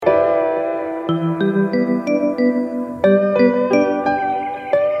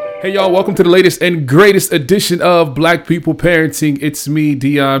Hey y'all, welcome to the latest and greatest edition of Black People Parenting. It's me,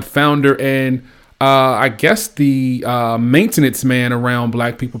 Dion, founder and I guess the maintenance man around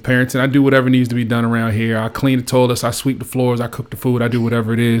Black People Parenting. I do whatever needs to be done around here. I clean the toilets, I sweep the floors, I cook the food, I do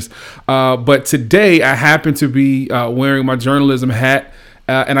whatever it is. But today I happen to be wearing my journalism hat.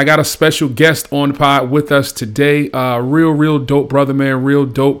 And I got a special guest on the pod with us today. Real dope brother, man. Real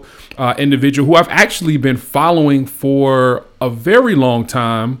dope individual who I've actually been following for a very long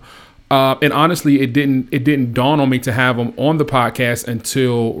time. And honestly, it didn't dawn on me to have him on the podcast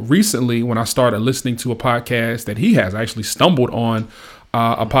until recently when I started listening to a podcast that he has. I actually stumbled on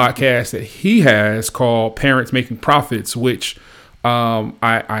a podcast that he has called Parents Making Profits, which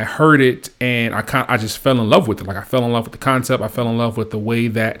I heard it and I just fell in love with it. Like I fell in love with the concept. I fell in love with the way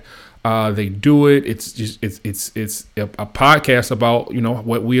that they do it. It's a podcast about, you know,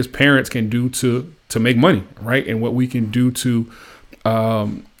 what we as parents can do to make money, right? And what we can do to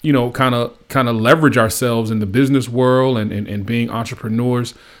you know, kind of leverage ourselves in the business world and being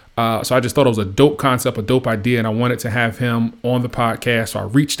entrepreneurs. So I just thought it was a dope concept, a dope idea, and I wanted to have him on the podcast. So I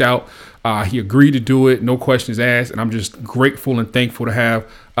reached out. He agreed to do it, no questions asked, and I'm just grateful and thankful to have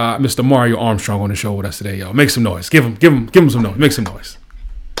Mr. Mario Armstrong on the show with us today, y'all. Make some noise. Give him some noise. Make some noise.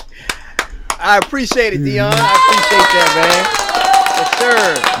 I appreciate it, Dion. I appreciate that, man. Yes,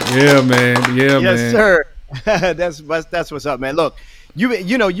 sir. Yeah, man. Yes, sir. That's what's up, man. Look,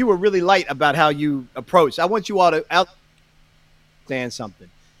 you know, you were really light about how you approached. I want you all to understand something.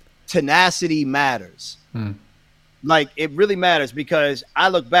 Tenacity matters. Like it really matters, because I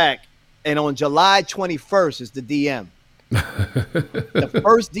look back and on July 21st is the DM. The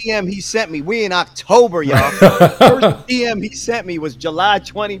first DM he sent me, we in October, y'all. The first DM he sent me was July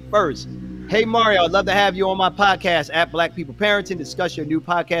 21st. Hey, Mario, I'd love to have you on my podcast at Black People Parenting, discuss your new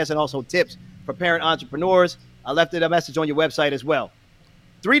podcast and also tips for parent entrepreneurs. I left it a message on your website as well.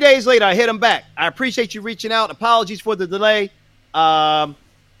 3 days later, I hit him back. I appreciate you reaching out. Apologies for the delay. I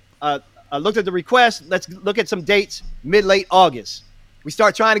looked at the request. Let's look at some dates mid-late August. We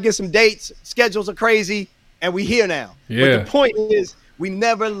start trying to get some dates. Schedules are crazy, and we here now. Yeah. But the point is, we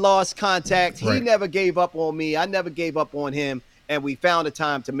never lost contact. Right. He never gave up on me. I never gave up on him, and we found a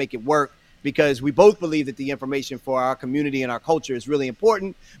time to make it work because we both believe that the information for our community and our culture is really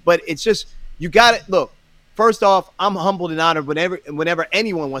important. But it's just, you got it. Look, first off, I'm humbled and honored whenever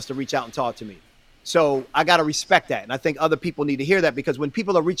anyone wants to reach out and talk to me. So I got to respect that. And I think other people need to hear that, because when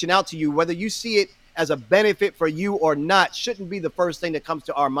people are reaching out to you, whether you see it as a benefit for you or not, shouldn't be the first thing that comes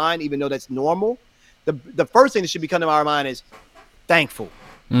to our mind, even though that's normal. The first thing that should be coming to our mind is thankful.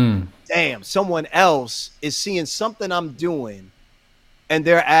 Damn, someone else is seeing something I'm doing and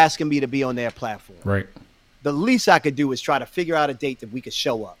they're asking me to be on their platform. Right. The least I could do is try to figure out a date that we could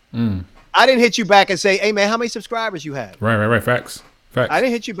show up. I didn't hit you back and say, hey, man, how many subscribers you have? Right. Facts. I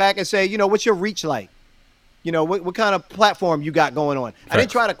didn't hit you back and say, you know, what's your reach like? You know, what kind of platform you got going on? I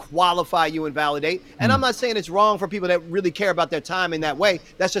didn't try to qualify you and validate. And I'm not saying it's wrong for people that really care about their time in that way.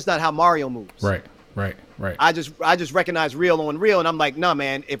 That's just not how Mario moves. Right. I just recognize real on real. And I'm like, nah,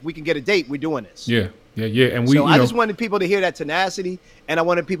 man, if we can get a date, we're doing this. Yeah. And I just wanted people to hear that tenacity. And I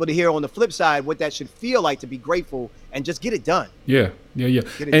wanted people to hear on the flip side what that should feel like to be grateful and just get it done. Yeah. Get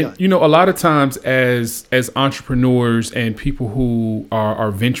it And, done. you know, a lot of times as entrepreneurs and people who are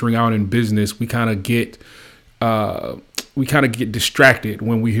venturing out in business, we kind of get distracted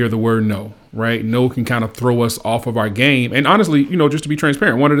when we hear the word no, right? No can kind of throw us off of our game. And honestly, you know, just to be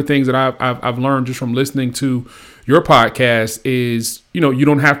transparent, one of the things that I've learned just from listening to your podcast is, you know, you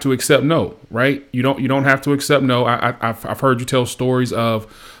don't have to accept no, right? You don't have to accept no. I've heard you tell stories of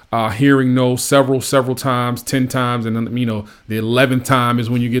hearing no several times, 10 times. And then, you know, the 11th time is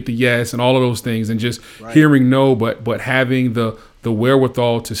when you get the yes and all of those things, and just hearing no, but having the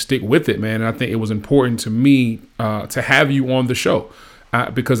wherewithal to stick with it, man. And I think it was important to me to have you on the show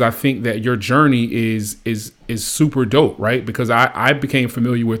because I think that your journey is super dope, right? Because I became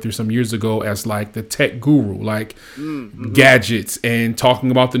familiar with you some years ago as like the tech guru, like gadgets and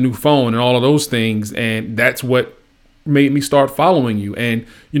talking about the new phone and all of those things. And that's what made me start following you. And,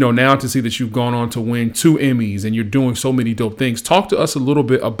 you know, now to see that you've gone on to win 2 Emmys and you're doing so many dope things. Talk to us a little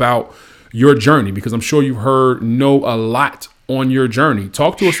bit about your journey, because I'm sure you've heard no a lot on your journey.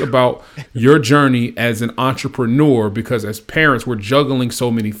 Talk to us about your journey as an entrepreneur, because as parents, we're juggling so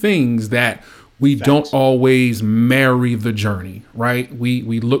many things that we don't always marry the journey, right?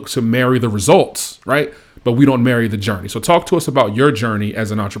 We look to marry the results, right? But we don't marry the journey. So talk to us about your journey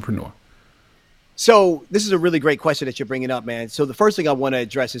as an entrepreneur. So this is a really great question that you're bringing up, man. So the first thing I want to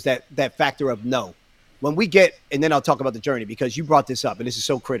address is that factor of no. When we get, and then I'll talk about the journey, because you brought this up and this is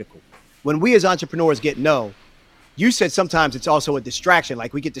so critical. when we as entrepreneurs get no, you said sometimes it's also a distraction.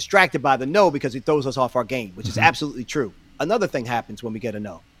 Like we get distracted by the no because it throws us off our game, which is absolutely true. Another thing happens when we get a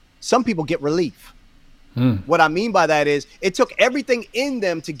no. Some people get relief. What I mean by that is it took everything in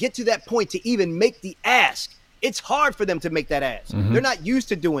them to get to that point to even make the ask. It's hard for them to make that ask. They're not used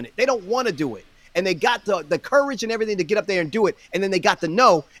to doing it. They don't want to do it. And they got the courage and everything to get up there and do it. And then they got the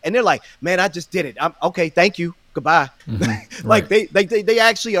no. And they're like, man, I just did it. I'm okay. Thank you. Goodbye. Like they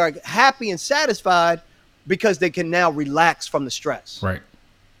actually are happy and satisfied because they can now relax from the stress. Right.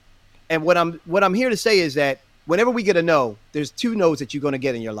 And what I'm here to say is that whenever we get a no, there's two no's that you're going to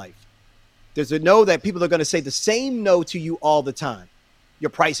get in your life. There's a no that people are going to say the same no to you all the time. Your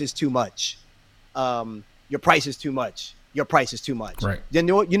price is too much. Your price is too much. Your price is too much. Right. Then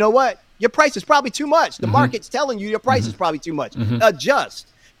you know what? Your price is probably too much. The market's telling you your price is probably too much. Adjust.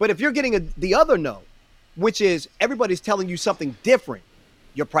 But if you're getting the other no, which is everybody's telling you something different,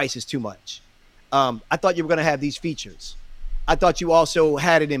 your price is too much. I thought you were going to have these features. I thought you also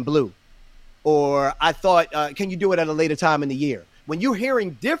had it in blue. Or I thought, can you do it at a later time in the year? When you're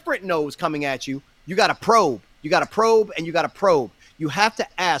hearing different no's coming at you, you got to probe. You got to probe and you got to probe. You have to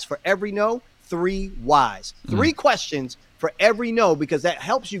ask for every no 3 whys. 3 questions for every no, because that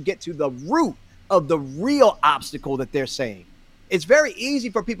helps you get to the root of the real obstacle that they're saying. It's very easy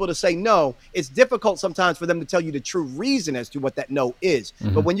for people to say no. It's difficult sometimes for them to tell you the true reason as to what that no is.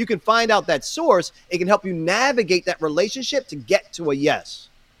 But when you can find out that source, it can help you navigate that relationship to get to a yes.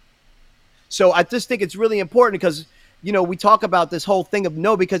 So I just think it's really important because, you know, we talk about this whole thing of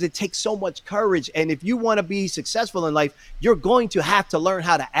no because it takes so much courage. And if you want to be successful in life, you're going to have to learn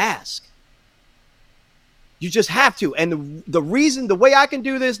how to ask. You just have to. And the reason, the way I can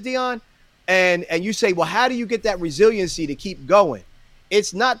do this, Dion, and you say, well, how do you get that resiliency to keep going?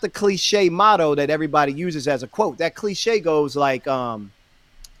 It's not the cliche motto that everybody uses as a quote. That cliche goes like, as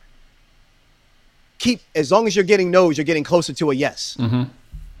long as you're getting no's, you're getting closer to a yes.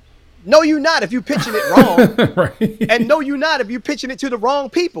 No, you're not if you're pitching it wrong. Right. And no, you're not if you're pitching it to the wrong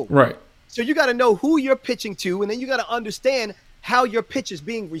people. Right. So you got to know who you're pitching to, and then you got to understand how your pitch is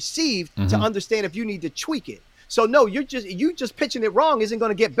being received to understand if you need to tweak it. So no, you just pitching it wrong isn't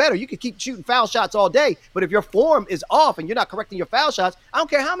going to get better. You can keep shooting foul shots all day, but if your form is off and you're not correcting your foul shots, I don't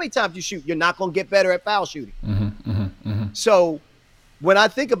care how many times you shoot, you're not going to get better at foul shooting. So when I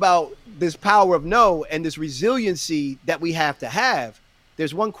think about this power of no and this resiliency that we have to have,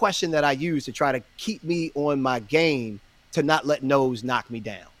 there's one question that I use to try to keep me on my game to not let no's knock me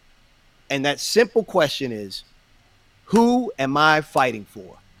down. And that simple question is, who am I fighting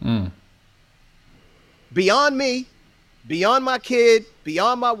for? Beyond me, beyond my kid,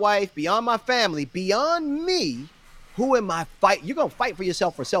 beyond my wife, beyond my family, beyond me, who am I fighting? You're going to fight for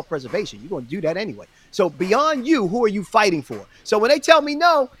yourself for self-preservation. You're going to do that anyway. So beyond you, who are you fighting for? So when they tell me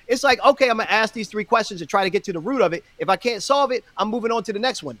no, it's like, okay, I'm going to ask these 3 questions to try to get to the root of it. If I can't solve it, I'm moving on to the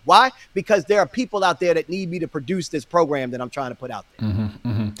next one. Why? Because there are people out there that need me to produce this program that I'm trying to put out there.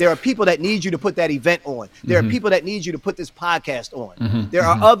 There are people that need you to put that event on. There are people that need you to put this podcast on. There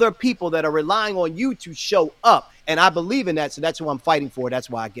are other people that are relying on you to show up. And I believe in that. So that's who I'm fighting for. That's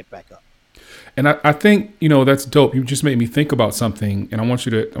why I get back up. And I think, you know, that's dope. You just made me think about something, and I want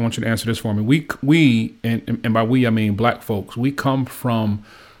you to answer this for me. We and by we I mean Black folks. We come from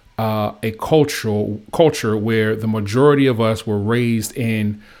a culture where the majority of us were raised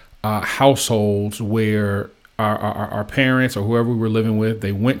in households where our parents or whoever we were living with,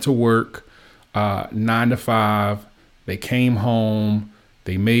 they went to work 9 to 5. They came home,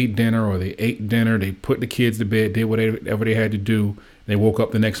 they made dinner or they ate dinner. They put the kids to bed, did whatever they had to do. They woke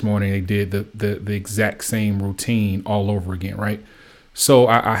up the next morning, they did the exact same routine all over again, right? So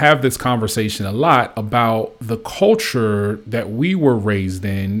I have this conversation a lot about the culture that we were raised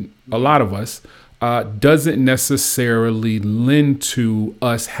in, a lot of us, doesn't necessarily lend to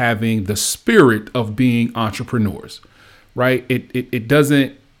us having the spirit of being entrepreneurs, right? It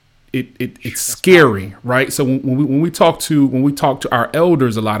doesn't, it's scary, right? So when we talk to our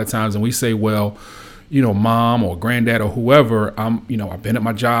elders a lot of times and we say, well, you know, mom or granddad or whoever, I've been at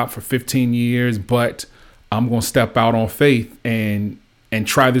my job for 15 years, but I'm going to step out on faith and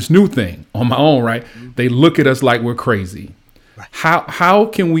try this new thing on my own, right? They look at us like we're crazy. Right. How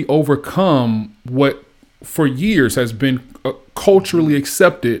can we overcome what for years has been culturally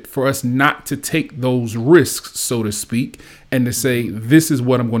accepted for us not to take those risks, so to speak, and to say, this is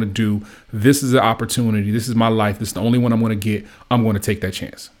what I'm going to do. This is an opportunity. This is my life. This is the only one I'm going to get. I'm going to take that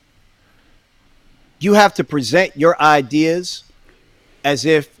chance. You have to present your ideas as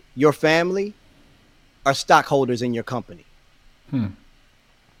if your family are stockholders in your company. Let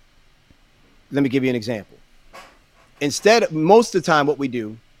me give you an example. Most of the time what we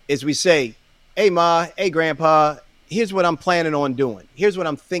do is we say, hey, Ma, hey, Grandpa, here's what I'm planning on doing. Here's what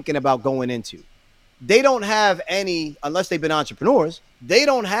I'm thinking about going into. They don't have any, unless they've been entrepreneurs, they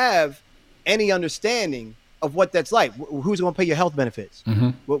don't have any understanding of what that's like. Who's going to pay your health benefits?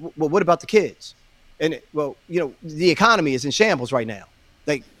 What about the kids? And the economy is in shambles right now.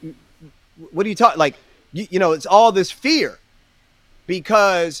 Like, what are you talking? Like, it's all this fear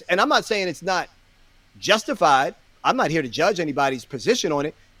because, and I'm not saying it's not justified. I'm not here to judge anybody's position on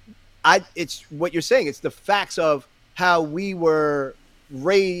it. It's what you're saying. It's the facts of how we were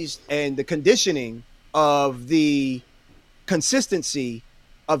raised and the conditioning of the consistency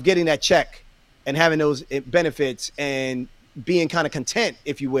of getting that check and having those benefits and being kind of content,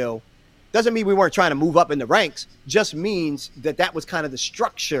 if you will. Doesn't mean we weren't trying to move up in the ranks, just means that was kind of the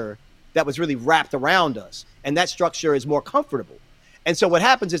structure that was really wrapped around us. And that structure is more comfortable. And so what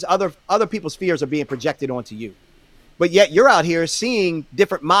happens is other people's fears are being projected onto you. But yet you're out here seeing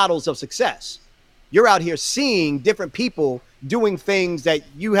different models of success. You're out here seeing different people doing things that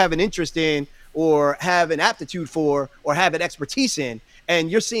you have an interest in or have an aptitude for or have an expertise in. And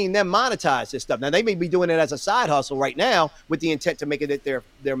you're seeing them monetize this stuff. Now, they may be doing it as a side hustle right now with the intent to make it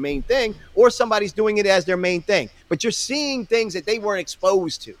their main thing, or somebody's doing it as their main thing. But you're seeing things that they weren't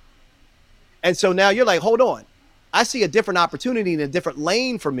exposed to. And so now you're like, hold on. I see a different opportunity in a different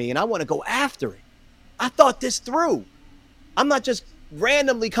lane for me, and I want to go after it. I thought this through. I'm not just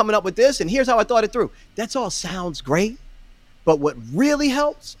randomly coming up with this, and here's how I thought it through. That's all sounds great. But what really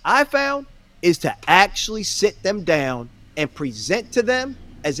helps, I found, is to actually sit them down and present to them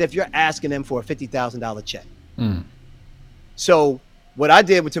as if you're asking them for a $50,000 check. So what I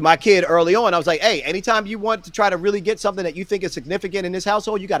did to my kid early on, I was like, hey, anytime you want to try to really get something that you think is significant in this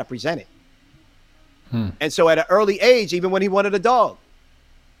household, you got to present it. And so at an early age, even when he wanted a dog,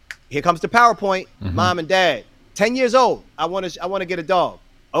 here comes the PowerPoint, Mom and Dad, 10 years old. I want to get a dog.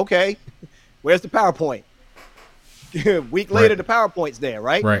 Okay. Where's the PowerPoint? Week later, the PowerPoint's there,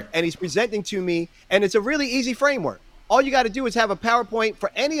 right? And he's presenting to me, and it's a really easy framework. All you got to do is have a PowerPoint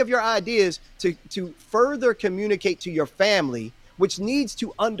for any of your ideas to further communicate to your family, which needs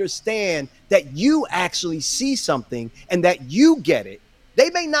to understand that you actually see something and that you get it. They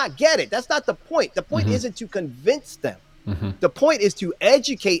may not get it. That's not the point. The point isn't to convince them. The point is to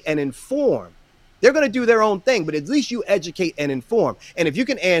educate and inform. They're going to do their own thing, but at least you educate and inform. And if you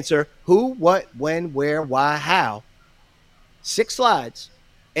can answer who, what, when, where, why, how, 6 slides,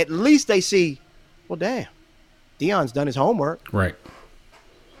 at least they see, well, damn, Deion's done his homework. Right.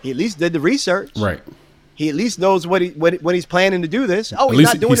 He at least did the research. Right. He at least knows when he's planning to do this. Oh, at he's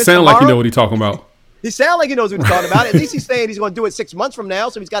least not doing he it sound tomorrow. like he know what he's talking about. He sounds like he knows what he's talking about. At least he's saying he's going to do it 6 months from now.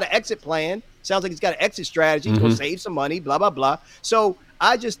 So he's got an exit plan. Sounds like he's got an exit strategy. He's going to save some money, blah, blah, blah. So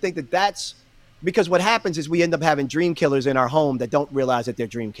I just think that's because what happens is we end up having dream killers in our home that don't realize that they're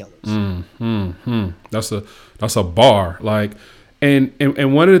dream killers. That's a bar. Like, and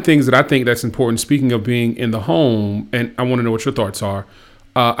one of the things that I think that's important, speaking of being in the home, and I want to know what your thoughts are.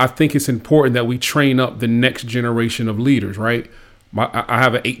 I think it's important that we train up the next generation of leaders, right? I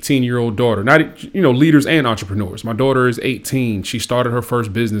have an 18-year-old daughter, leaders and entrepreneurs. My daughter is 18. She started her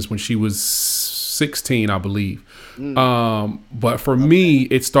first business when she was 16, I believe. But for me,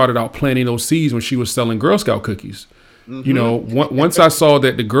 it started out planting those seeds when she was selling Girl Scout cookies. Once I saw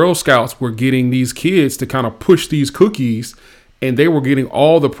that the Girl Scouts were getting these kids to kind of push these cookies, and they were getting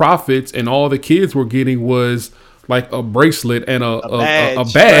all the profits, and all the kids were getting was like a bracelet and a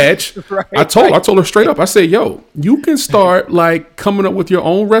badge. Right. I told her straight up, I said, yo, you can start like coming up with your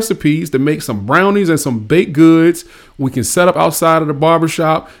own recipes to make some brownies and some baked goods. We can set up outside of the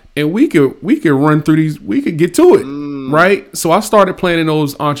barbershop and we could run through these, we could get to it. Right. So I started planting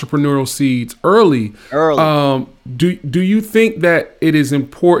those entrepreneurial seeds early. Do you think that it is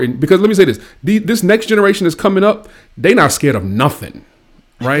important? Because let me say this, this next generation is coming up. They not scared of nothing.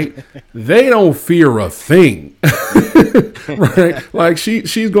 Right. They don't fear a thing. Right. Like she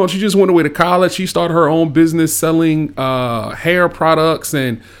just went away to college. She started her own business selling hair products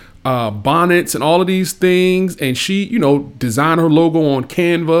and bonnets and all of these things. And she, designed her logo on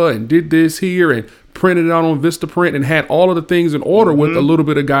Canva and did this here and printed it out on Vistaprint and had all of the things in order with a little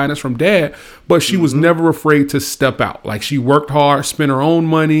bit of guidance from Dad. But she was never afraid to step out. Like she worked hard, spent her own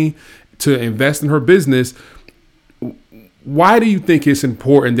money to invest in her business. Why do you think it's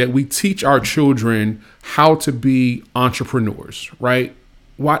important that we teach our children how to be entrepreneurs, right?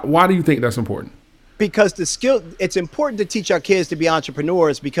 Why do you think that's important? Because it's important to teach our kids to be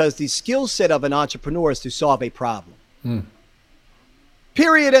entrepreneurs because the skill set of an entrepreneur is to solve a problem.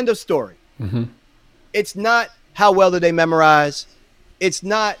 Period. End of story. It's not how well do they memorize. It's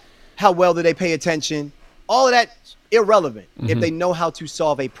not how well do they pay attention. All of that irrelevant if they know how to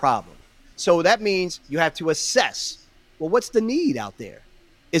solve a problem. So that means you have to assess, well, what's the need out there?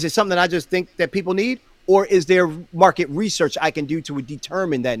 Is it something I just think that people need? Or is there market research I can do to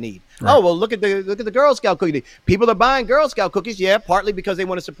determine that need? Right. Oh, well, look at the Girl Scout cookie. People are buying Girl Scout cookies, yeah, partly because they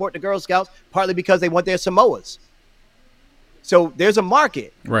want to support the Girl Scouts, partly because they want their Samoas. So there's a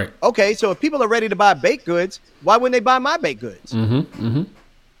market. Right. Okay, so if people are ready to buy baked goods, why wouldn't they buy my baked goods?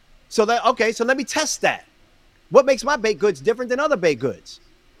 So let me test that. What makes my baked goods different than other baked goods?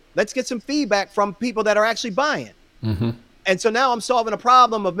 Let's get some feedback from people that are actually buying. And so now I'm solving a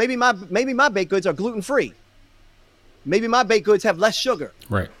problem of maybe my baked goods are gluten-free. Maybe my baked goods have less sugar.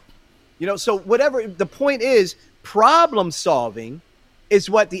 Right. So whatever the point is, problem solving is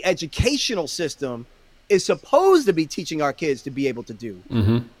what the educational system is supposed to be teaching our kids to be able to do.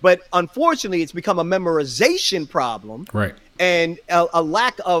 But unfortunately, it's become a memorization problem. Right. And a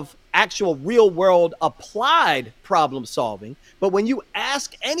lack of actual real world applied problem solving. But when you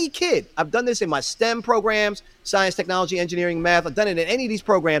ask any kid, I've done this in my STEM programs, science, technology, engineering, math, I've done it in any of these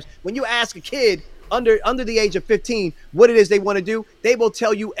programs. When you ask a kid under the age of 15 what it is they want to do, they will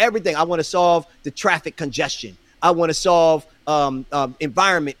tell you everything. I want to solve the traffic congestion. I want to solve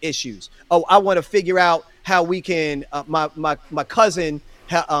environment issues. Oh, I want to figure out how we can, my cousin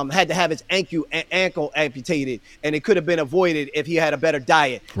had to have his ankle amputated, and it could have been avoided if he had a better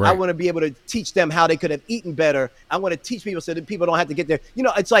diet. Right. I want to be able to teach them how they could have eaten better. I want to teach people so that people don't have to get there.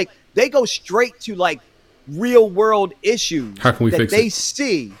 It's like they go straight to like real world issues how can we fix they it?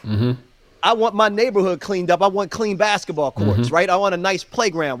 See. I want my neighborhood cleaned up. I want clean basketball courts, right? I want a nice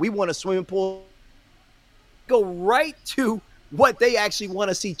playground. We want a swimming pool. Go right to what they actually want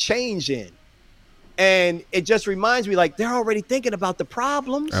to see change in. And it just reminds me, like, they're already thinking about the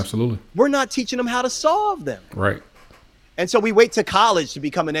problems. Absolutely. We're not teaching them how to solve them. Right. And so we wait to college to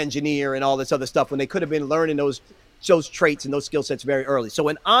become an engineer and all this other stuff when they could have been learning those traits and those skill sets very early. So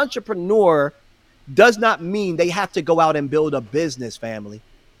an entrepreneur does not mean they have to go out and build a business, family.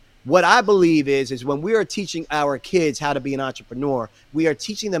 What I believe is when we are teaching our kids how to be an entrepreneur, we are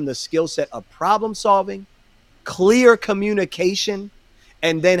teaching them the skill set of problem solving, clear communication,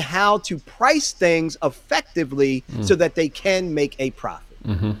 and then how to price things effectively so that they can make a profit.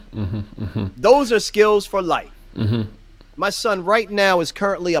 Those are skills for life. My son right now is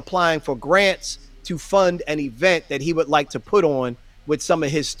currently applying for grants to fund an event that he would like to put on with some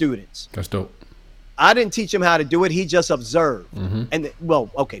of his students. That's dope. I didn't teach him how to do it. He just observed. And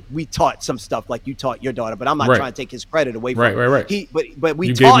we taught some stuff like you taught your daughter, but I'm not trying to take his credit away from him. Right. But we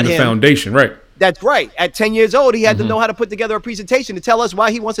you taught gave him the foundation, right? That's right. At 10 years old, he had to know how to put together a presentation to tell us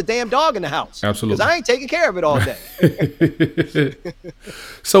why he wants a damn dog in the house. Absolutely. Because I ain't taking care of it all day.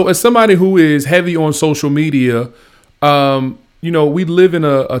 So as somebody who is heavy on social media, we live in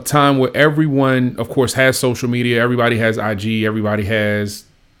a time where everyone, of course, has social media. Everybody has IG. Everybody has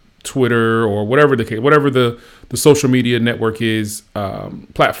Twitter or whatever the case, whatever the social media network is,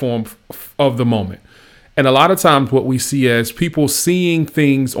 platform of the moment. And a lot of times what we see as people seeing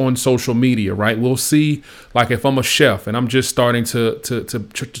things on social media, right? We'll see, like, if I'm a chef and I'm just starting to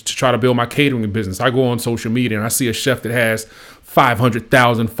try to build my catering business, I go on social media and I see a chef that has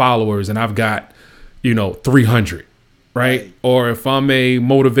 500,000 followers and I've got, 300. Right. Or if I'm a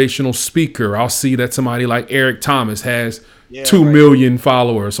motivational speaker, I'll see that somebody like Eric Thomas has 2 million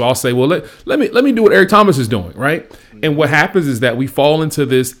followers. So I'll say, well, let me do what Eric Thomas is doing. Right. And what happens is that we fall into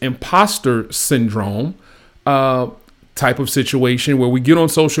this imposter syndrome type of situation where we get on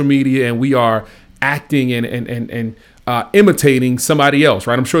social media and we are acting and imitating somebody else.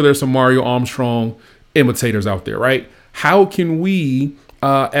 Right. I'm sure there's some Mario Armstrong imitators out there. Right. How can we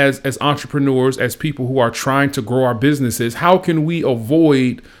as entrepreneurs, as people who are trying to grow our businesses, how can we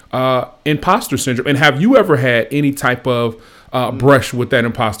avoid imposter syndrome? And have you ever had any type of brush with that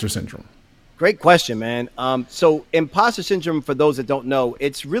imposter syndrome? Great question, man. So imposter syndrome, for those that don't know,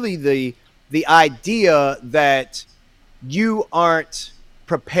 it's really the idea that you aren't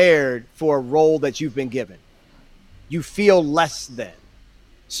prepared for a role that you've been given. You feel less than.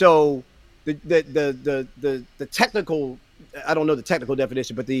 So the technical, I don't know the technical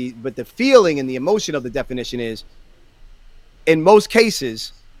definition, but the feeling and the emotion of the definition is, in most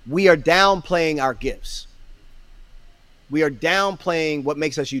cases, we are downplaying our gifts. We are downplaying what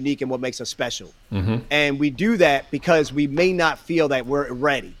makes us unique and what makes us special. And we do that because we may not feel that we're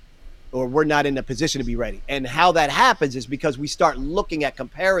ready or we're not in a position to be ready. And how that happens is because we start looking at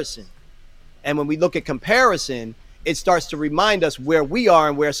comparison. And when we look at comparison, it starts to remind us where we are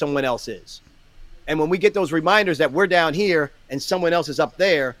and where someone else is. And when we get those reminders that we're down here and someone else is up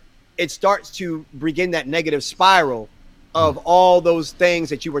there, it starts to begin that negative spiral of all those things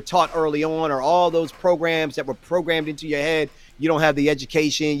that you were taught early on, or all those programs that were programmed into your head. You don't have the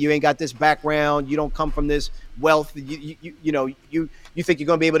education. You ain't got this background. You don't come from this wealth. You think you're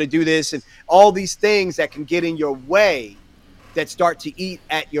going to be able to do this, and all these things that can get in your way that start to eat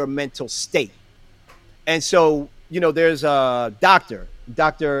at your mental state. And so, there's a Dr.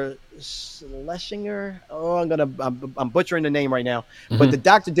 Schlesinger. Oh, I'm butchering the name right now, but the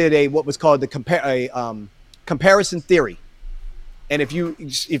doctor did what was called the comparison theory. And if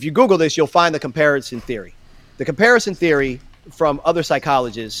you Google this, you'll find the comparison theory. The comparison theory from other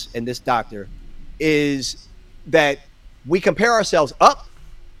psychologists and this doctor is that we compare ourselves up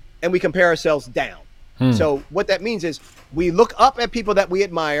and we compare ourselves down. So what that means is we look up at people that we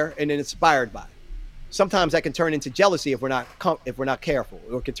admire and are inspired by. Sometimes that can turn into jealousy if we're not careful,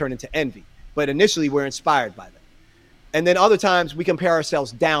 or it can turn into envy. But initially we're inspired by them. And then other times we compare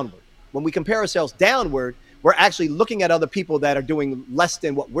ourselves downward. When we compare ourselves downward, we're actually looking at other people that are doing less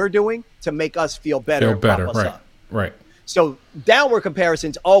than what we're doing to make us feel better. Right. So downward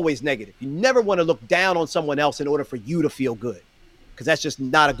comparison is always negative. You never want to look down on someone else in order for you to feel good, because that's just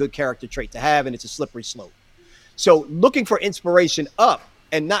not a good character trait to have, and it's a slippery slope. So looking for inspiration up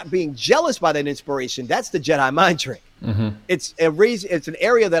and not being jealous by that inspiration, that's the Jedi mind trick. It's an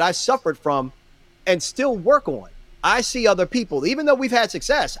area that I suffered from and still work on. I see other people, even though we've had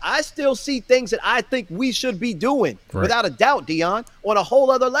success, I still see things that I think we should be doing, without a doubt, Dion, on a whole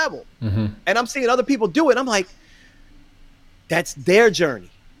other level. And I'm seeing other people do it. I'm like, that's their journey.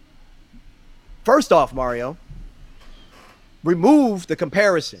 First off, Mario, remove the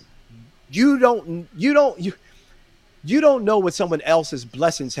comparison. You don't know what someone else's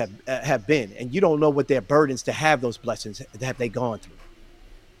blessings have been, and you don't know what their burdens to have those blessings have they gone through.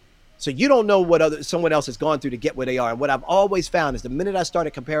 So you don't know what someone else has gone through to get where they are. And what I've always found is the minute I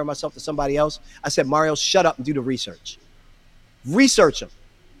started comparing myself to somebody else, I said, Mario, shut up and do the research. Research them.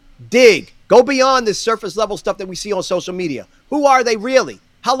 Dig. Go beyond this surface level stuff that we see on social media. Who are they really?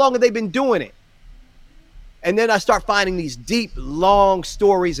 How long have they been doing it? And then I start finding these deep, long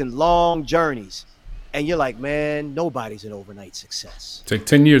stories and long journeys. And you're like, man, nobody's an overnight success. Take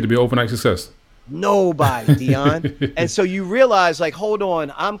 10 years to be overnight success. Nobody, Dion. And so you realize, like, hold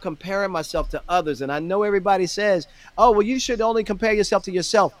on, I'm comparing myself to others. And I know everybody says, oh, well, you should only compare yourself to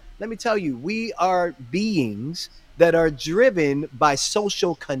yourself. Let me tell you, we are beings that are driven by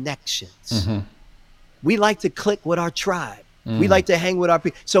social connections. We like to click with our tribe. We like to hang with our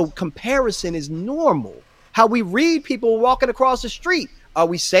people. So comparison is normal. How we read people walking across the street. Are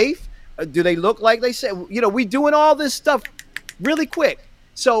we safe? Do they look like they say? We doing all this stuff really quick.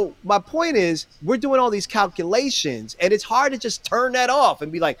 So my point is, we're doing all these calculations, and it's hard to just turn that off and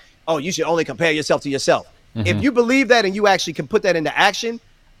be like, oh, you should only compare yourself to yourself. If you believe that and you actually can put that into action,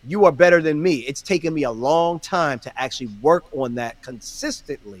 you are better than me. It's taken me a long time to actually work on that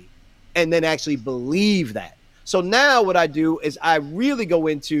consistently and then actually believe that. So now what I do is I really go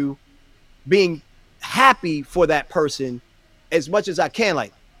into being happy for that person as much as I can.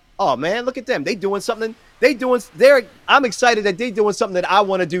 Like, oh man, look at them. They doing something. I'm excited that they're doing something that I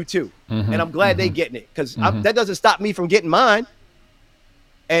want to do too. And I'm glad they getting it, because that doesn't stop me from getting mine.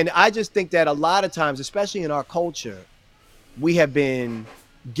 And I just think that a lot of times, especially in our culture, we have been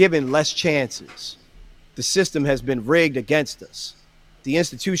given less chances. The system has been rigged against us. The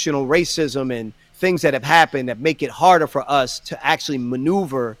institutional racism and things that have happened that make it harder for us to actually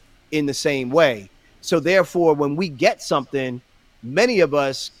maneuver in the same way. So therefore, when we get something, many of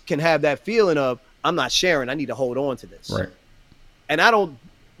us can have that feeling of, I'm not sharing, I need to hold on to this. Right. And I don't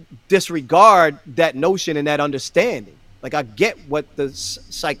disregard that notion and that understanding. Like, I get what the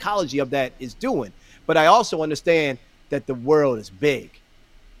psychology of that is doing, but I also understand that the world is big,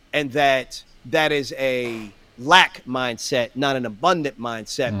 and that is a lack mindset, not an abundant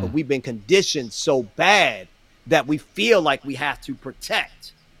mindset. But we've been conditioned so bad that we feel like we have to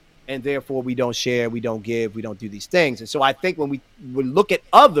protect, and therefore we don't share, we don't give, we don't do these things. And so I think when we look at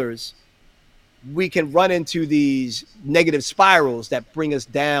others, we can run into these negative spirals that bring us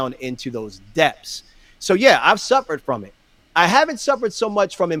down into those depths. So yeah, I've suffered from it. I haven't suffered so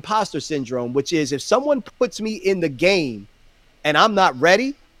much from imposter syndrome, which is if someone puts me in the game and I'm not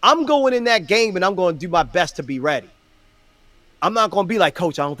ready, I'm going in that game and I'm going to do my best to be ready. I'm not going to be like,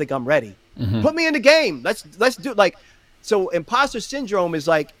 coach, I don't think I'm ready. Put me in the game. Let's do like, so imposter syndrome is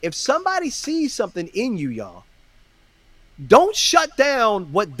like, if somebody sees something in you, y'all, don't shut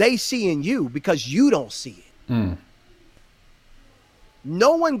down what they see in you because you don't see it.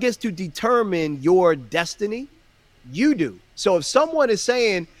 No one gets to determine your destiny. You do. So if someone is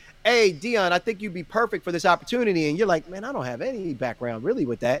saying, hey, Dion, I think you'd be perfect for this opportunity, and you're like, man, I don't have any background really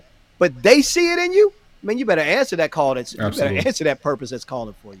with that, but they see it in you, Man, you better answer that call. You Absolutely. better answer that purpose that's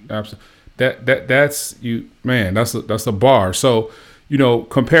calling for you. Absolutely. That's you, man. That's a bar. So,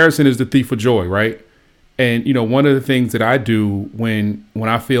 comparison is the thief of joy, right? And one of the things that I do when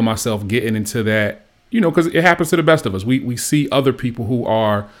I feel myself getting into that, because it happens to the best of us. We see other people who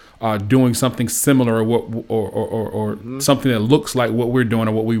are doing something similar, or something that looks like what we're doing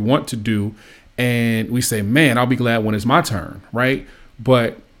or what we want to do, and we say, "Man, I'll be glad when it's my turn," right?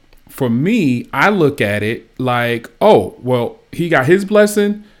 But for me, I look at it like, "Oh, well, he got his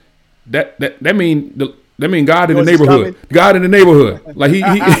blessing. That mean God in the neighborhood. God in the neighborhood. Like he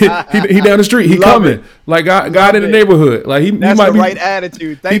down the street. He coming. It. Like God in the neighborhood. Like that's might the be right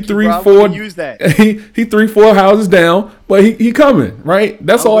attitude. Thank you, bro. 3-4 use that. He 3-4 houses down, but he coming. Right.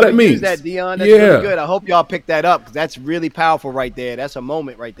 That's all that means. Use that, Dion. That's really good. I hope y'all pick that up, because that's really powerful right there. That's a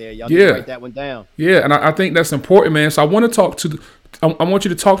moment right there. Y'all need to write that one down. Yeah, and I think that's important, man. So I want to talk to I want you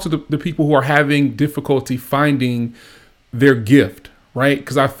to talk to the people who are having difficulty finding their gift. Right.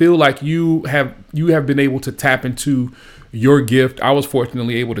 Because I feel like you have been able to tap into your gift. I was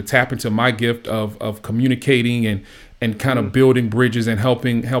fortunately able to tap into my gift of communicating and kind of building bridges and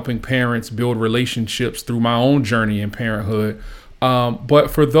helping parents build relationships through my own journey in parenthood. But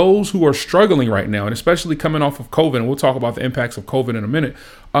for those who are struggling right now, and especially coming off of COVID, and we'll talk about the impacts of COVID in a minute.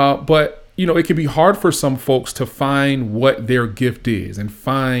 But, it can be hard for some folks to find what their gift is and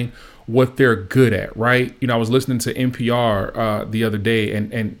find what they're good at, right? I was listening to NPR the other day,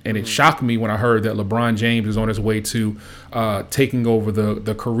 and it shocked me when I heard that LeBron James is on his way to taking over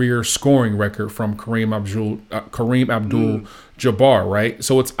the career scoring record from Kareem Abdul-Jabbar, right?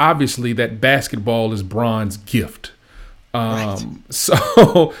 So it's obviously that basketball is Bron's gift. Right.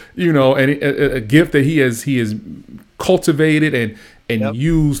 So and a gift that he has cultivated and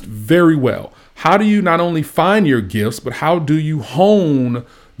used very well. How do you not only find your gifts, but how do you hone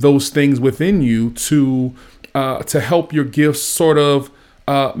those things within you to help your gifts sort of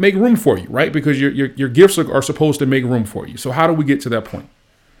make room for you, right? Because your gifts are supposed to make room for you. So how do we get to that point?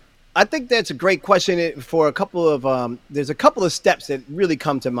 I think that's a great question. For a couple of there's a couple of steps that really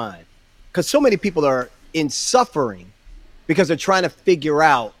come to mind, because so many people are in suffering because they're trying to figure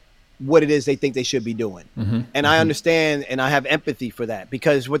out what it is they think they should be doing. And I understand, and I have empathy for that,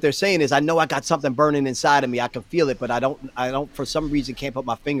 because what they're saying is, I know I got something burning inside of me. I can feel it, but I don't for some reason can't put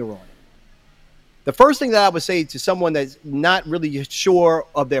my finger on it. The first thing that I would say to someone that's not really sure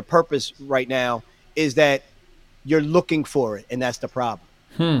of their purpose right now is that you're looking for it, and that's the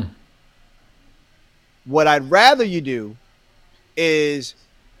problem. What I'd rather you do is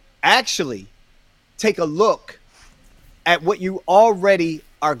actually take a look at what you already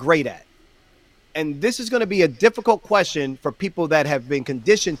are great at. And this is going to be a difficult question for people that have been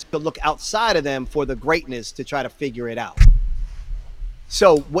conditioned to look outside of them for the greatness to try to figure it out.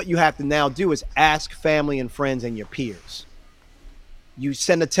 So what you have to now do is ask family and friends and your peers. You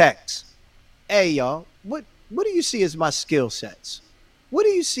send a text. Hey, y'all, what do you see as my skill sets? What do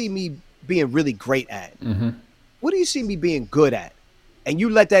you see me being really great at? What do you see me being good at? And you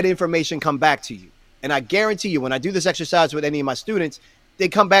let that information come back to you. And I guarantee you, when I do this exercise with any of my students, they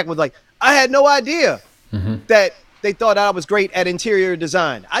come back with like, I had no idea that they thought I was great at interior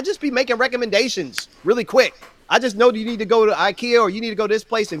design. I just be making recommendations really quick. I just know that you need to go to IKEA, or you need to go to this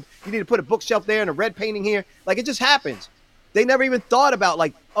place, and you need to put a bookshelf there and a red painting here. Like, it just happens. They never even thought about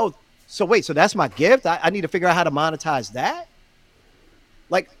like, oh, so wait, so that's my gift? I need to figure out how to monetize that?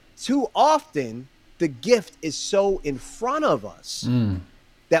 Like, too often, the gift is so in front of us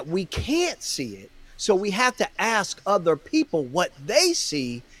that we can't see it. So we have to ask other people what they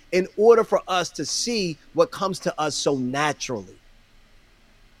see in order for us to see what comes to us so naturally.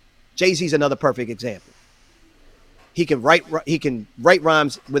 Jay-Z's another perfect example. He can write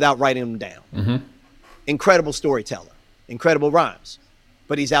rhymes without writing them down. Incredible storyteller, incredible rhymes.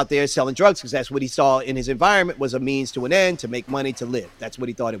 But he's out there selling drugs because that's what he saw in his environment was a means to an end, to make money, to live. That's what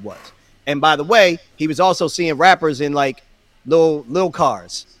he thought it was. And by the way, he was also seeing rappers in like little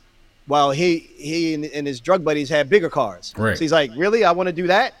cars, while he and his drug buddies had bigger cars. Right. So he's like, really? I want to do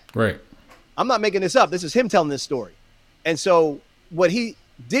that? Right. I'm not making this up. This is him telling this story. And so what he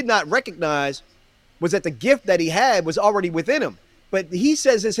did not recognize was that the gift that he had was already within him. But he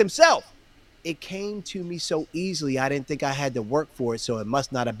says this himself. It came to me so easily, I didn't think I had to work for it, so it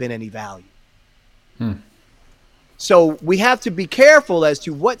must not have been any value. So we have to be careful as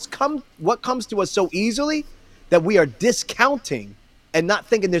to what comes to us so easily that we are discounting and not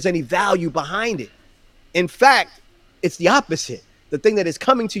thinking there's any value behind it. In fact, it's the opposite. The thing that is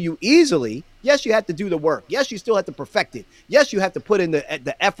coming to you easily, yes, you have to do the work. Yes, you still have to perfect it. Yes, you have to put in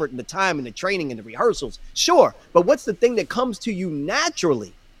the effort and the time and the training and the rehearsals. Sure, but what's the thing that comes to you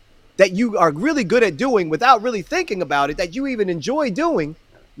naturally? that you are really good at doing without really thinking about it, that you even enjoy doing,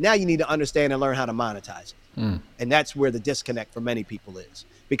 now you need to understand and learn how to monetize it. And that's where the disconnect for many people is,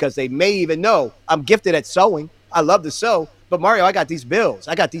 because they may even know I'm gifted at sewing. I love to sew, but Mario, I got these bills.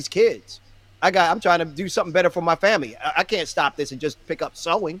 I got these kids. I'm trying to do something better for my family. I can't stop this and just pick up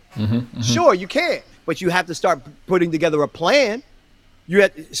sewing. Sure, you can, but you have to start putting together a plan. You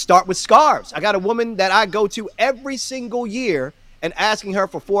have to start with scarves. I got a woman that I go to every single year and asking her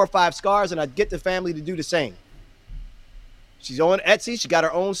for 4 or 5 scarves, and I get the family to do the same. She's on Etsy. She got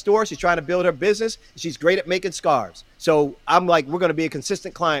her own store. She's trying to build her business. She's great at making scarves. So I'm like, we're going to be a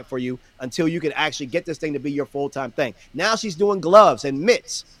consistent client for you until you can actually get this thing to be your full-time thing. Now she's doing gloves and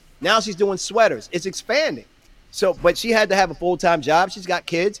mitts. Now she's doing sweaters. It's expanding. So, but she had to have a full-time job. She's got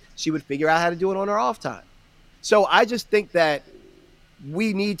kids. She would figure out how to do it on her off time. So I just think that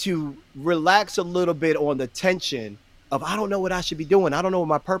we need to relax a little bit on the tension of, I don't know what I should be doing. I don't know what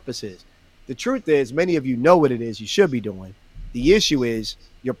my purpose is. The truth is, many of you know what it is you should be doing. The issue is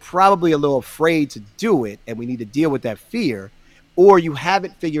you're probably a little afraid to do it, and we need to deal with that fear, or you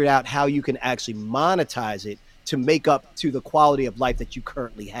haven't figured out how you can actually monetize it to make up to the quality of life that you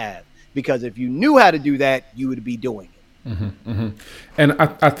currently have. Because if you knew how to do that, you would be doing it. And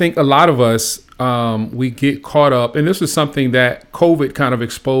I think a lot of us, we get caught up, and this is something that COVID kind of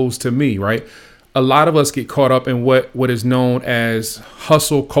exposed to me, right? A lot of us get caught up in what is known as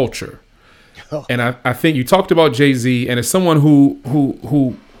hustle culture. And I think you talked about Jay-Z, and as someone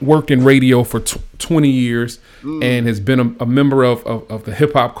who worked in radio for 20 years and has been a member of the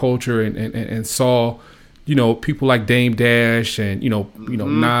hip hop culture and saw, you know, people like Dame Dash and, you know,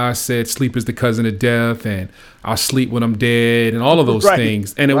 Nas said sleep is the cousin of death and I'll sleep when I'm dead and all of those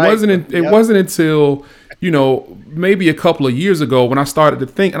things. And it wasn't until, you know, maybe a couple of years ago when I started to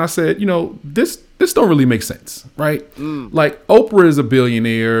think, and I said, you know, this don't really make sense, right? Like Oprah is a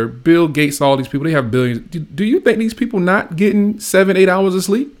billionaire, Bill Gates, all these people, they have billions. Do you think these people not getting 7-8 hours of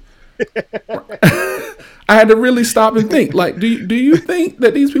sleep? I had to really stop and think. Like, do you think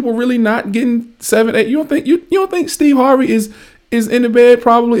that these people really not getting 7-8? You don't think Steve Harvey is in the bed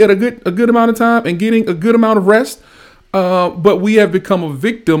probably at a good amount of time and getting a good amount of rest? But we have become a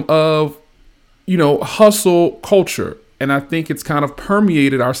victim of, you know, hustle culture. And I think it's kind of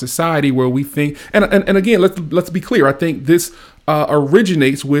permeated our society where we think, and again, let's be clear. I think this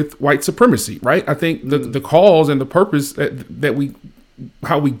originates with white supremacy, right? I think the cause and the purpose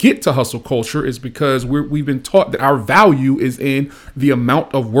how we get to hustle culture is because we've been taught that our value is in the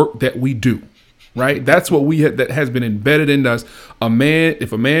amount of work that we do, right? That's what that has been embedded in us.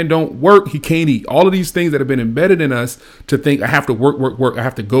 If a man don't work, he can't eat. All of these things that have been embedded in us to think I have to work. I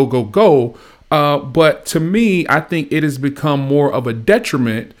have to go. But to me, I think it has become more of a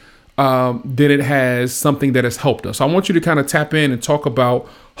detriment than it has something that has helped us. So I want you to kind of tap in and talk about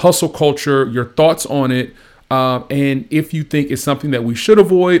hustle culture, your thoughts on it, and if you think it's something that we should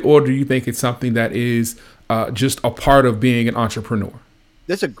avoid, or do you think it's something that is just a part of being an entrepreneur?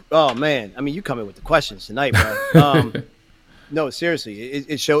 Oh man, I mean, you come in with the questions tonight, bro. No, seriously,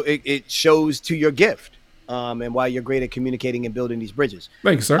 it shows to your gift and why you're great at communicating and building these bridges.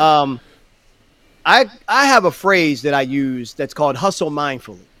 Thank you, sir. I have a phrase that I use that's called hustle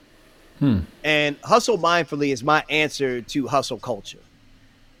mindfully. And hustle mindfully is my answer to hustle culture,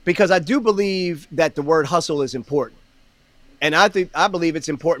 because I do believe that the word hustle is important. And I believe it's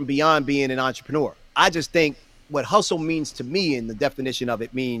important beyond being an entrepreneur. I just think what hustle means to me, and the definition of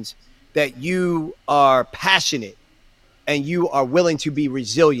it, means that you are passionate and you are willing to be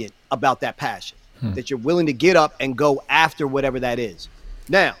resilient about that passion, that you're willing to get up and go after whatever that is.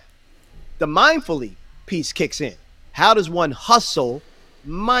 Now, the mindfully piece kicks in. How does one hustle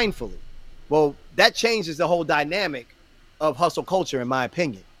mindfully? Well, that changes the whole dynamic of hustle culture, in my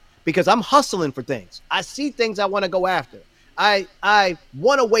opinion, because I'm hustling for things. I see things I want to go after. I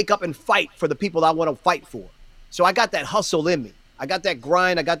want to wake up and fight for the people I want to fight for. So I got that hustle in me. I got that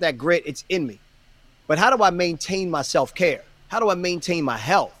grind. I got that grit. It's in me. But how do I maintain my self-care? How do I maintain my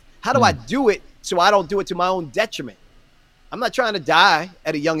health? How do I do it so I don't do it to my own detriment? I'm not trying to die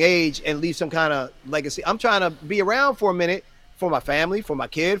at a young age and leave some kind of legacy. I'm trying to be around for a minute for my family, for my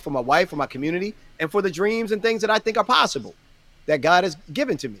kid, for my wife, for my community, and for the dreams and things that I think are possible that God has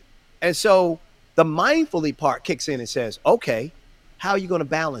given to me. And so the mindfully part kicks in and says, okay, how are you going to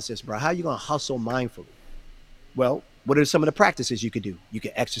balance this, bro? How are you going to hustle mindfully? Well, what are some of the practices you could do? You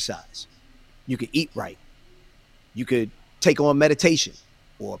could exercise. You could eat right. You could take on meditation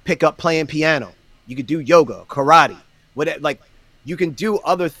or pick up playing piano. You could do yoga, karate. Whatever, like, you can do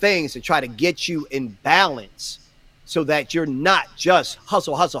other things to try to get you in balance so that you're not just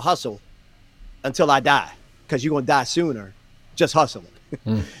hustle until I die, because you're going to die sooner just hustling.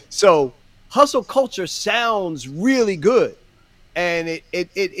 So hustle culture sounds really good. And it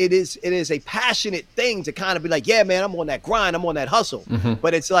is a passionate thing to kind of be like, yeah, man, I'm on that grind. I'm on that hustle.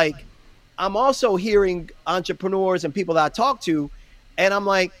 But it's like, I'm also hearing entrepreneurs and people that I talk to, and I'm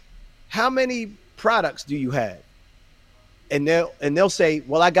like, how many products do you have? And they'll say,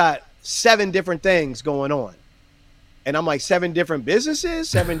 well, I got 7 different things going on. And I'm like, 7 different businesses,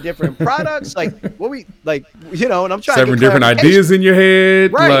 7 different products. Like, and I'm trying 7 different ideas in your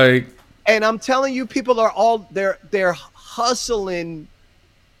head. Right. Like, and I'm telling you, people are all they're hustling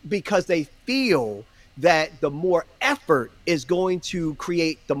because they feel that the more effort is going to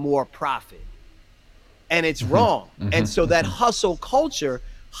create the more profit. And it's wrong. And so that hustle culture,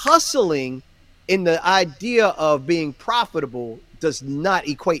 hustling in the idea of being profitable does not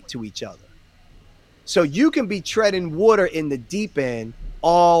equate to each other. So you can be treading water in the deep end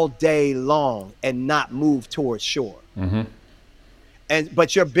all day long and not move towards shore.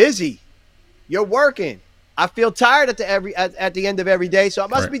 But you're busy. You're working. I feel tired at the end of every day, so I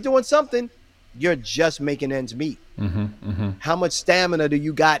must be doing something. You're just making ends meet. How much stamina do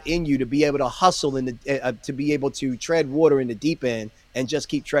you got in you to be able to hustle to be able to tread water in the deep end and just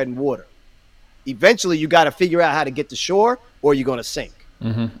keep treading water? Eventually, you got to figure out how to get to shore, or you're going to sink.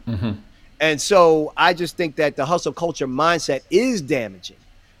 And so I just think that the hustle culture mindset is damaging.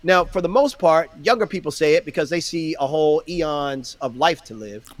 Now, for the most part, younger people say it because they see a whole eons of life to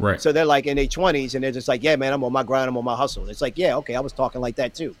live. Right. So they're like in their 20s and they're just like, yeah, man, I'm on my grind. I'm on my hustle. It's like, yeah, okay, I was talking like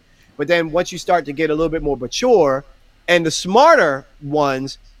that too. But then once you start to get a little bit more mature, and the smarter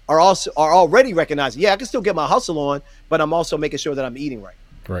ones are already recognizing, yeah, I can still get my hustle on, but I'm also making sure that I'm eating right.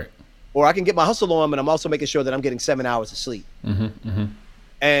 Right. Or I can get my hustle on, but I'm also making sure that I'm getting 7 hours of sleep.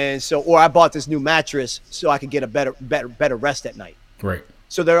 And so, or I bought this new mattress so I could get a better rest at night. Right.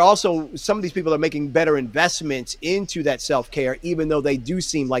 So there are also, some of these people are making better investments into that self-care, even though they do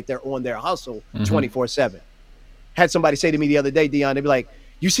seem like they're on their hustle 24/7. Had somebody say to me the other day, Dion, they'd be like,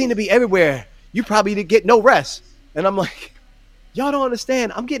 you seem to be everywhere. You probably didn't get no rest. And I'm like, y'all don't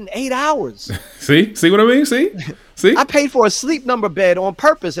understand. I'm getting 8 hours. See what I mean? See? I paid for a Sleep Number bed on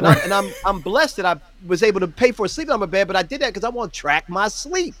purpose, and I'm blessed that I was able to pay for a Sleep Number bed. But I did that because I want to track my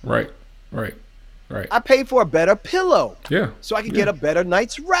sleep. Right. I paid for a better pillow, so I could get a better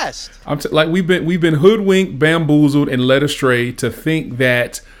night's rest. We've been hoodwinked, bamboozled, and led astray to think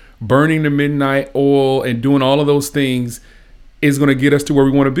that burning the midnight oil and doing all of those things is going to get us to where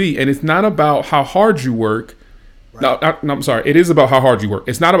we want to be. And it's not about how hard you work. No, I'm sorry. It is about how hard you work.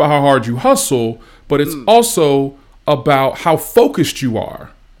 It's not about how hard you hustle, but it's also about how focused you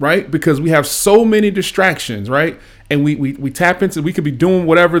are, right? Because we have so many distractions, right? And we tap into, we could be doing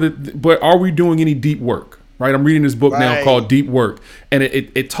whatever, but are we doing any deep work, right? I'm reading this book now called Deep Work. And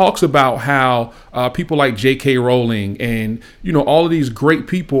it talks about how people like J.K. Rowling and, all of these great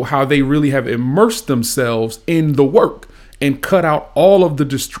people, how they really have immersed themselves in the work and cut out all of the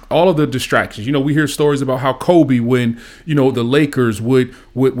distractions. We hear stories about how Kobe, when the Lakers would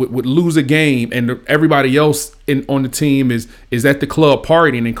lose a game and everybody else on the team is at the club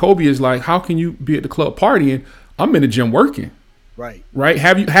partying, and Kobe is like, how can you be at the club partying? I'm in the gym working. Right.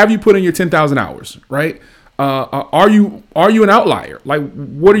 Have you put in your 10,000 hours? Right. Are you an outlier? Like,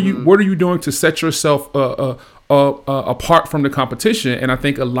 what are you doing to set yourself apart from the competition? And I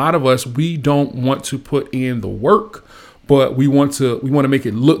think a lot of us, we don't want to put in the work, but we want to make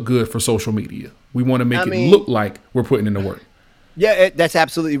it look good for social media. We want to make it look like we're putting in the work. Yeah, that's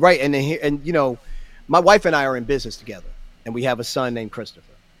absolutely right. And my wife and I are in business together, and we have a son named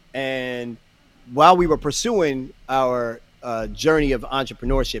Christopher. And while we were pursuing our journey of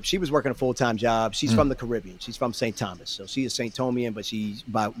entrepreneurship, she was working a full-time job. She's from the Caribbean. She's from St. Thomas. So she is St. Thomian, but she's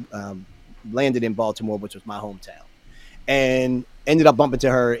landed in Baltimore, which was my hometown, and ended up bumping to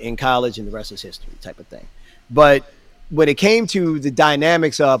her in college, and the rest is history type of thing. But when it came to the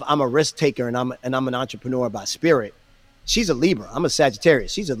dynamics of I'm a risk taker and I'm an entrepreneur by spirit, she's a Libra. I'm a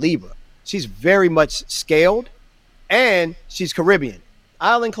Sagittarius. She's a Libra. She's very much scaled, and she's Caribbean.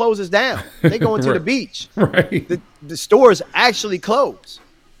 Island closes down. They go into the beach. Right. The stores actually close.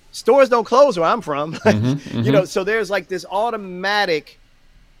 Stores don't close where I'm from. So there's like this automatic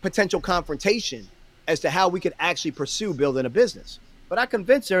potential confrontation as to how we could actually pursue building a business. But I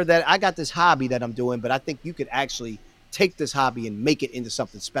convinced her that I got this hobby that I'm doing, but I think you could actually take this hobby and make it into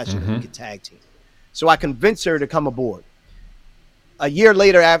something special that we could tag team. So I convinced her to come aboard. A year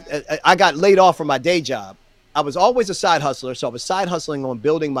later, after I got laid off from my day job, I was always a side hustler. So I was side hustling on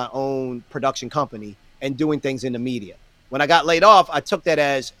building my own production company and doing things in the media. When I got laid off, I took that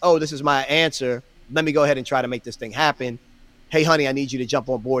as, oh, this is my answer. Let me go ahead and try to make this thing happen. hey, honey, I need you to jump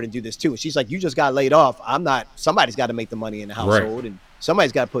on board and do this too. And she's like, you just got laid off. I'm not. Somebody's got to make the money in the household, and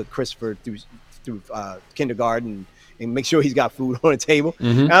somebody's got to put Christopher through kindergarten and make sure he's got food on the table.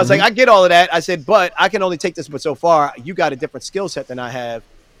 And I was like, I get all of that. I said, but I can only take this but so far. You got a different skill set than I have.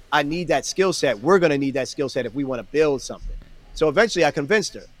 I need that skill set. We're going to need that skill set if we want to build something. So eventually I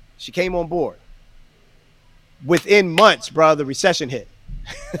convinced her. She came on board. Within months, bro, the recession hit.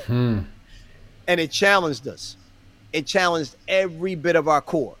 And it challenged us. It challenged every bit of our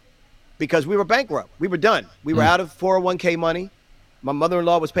core because we were bankrupt. We were done. We were out of 401k money. My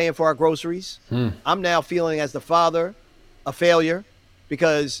mother-in-law was paying for our groceries. I'm now feeling as the father a failure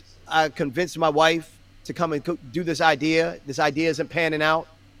because I convinced my wife to come and do this idea. This idea isn't panning out,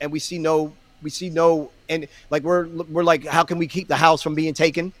 and we see no, and like we're like, how can we keep the house from being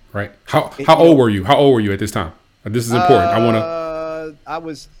taken? Right. How old were you? How old were you at this time? This is important.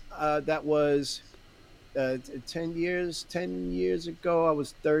 That was 10 years ago. I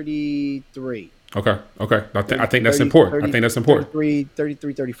was 33. Okay. I think that's important. 33,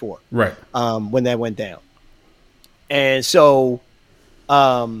 34. Right. When that went down. And so,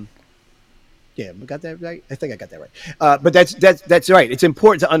 yeah, we got that right. I think I got that right. But that's right. It's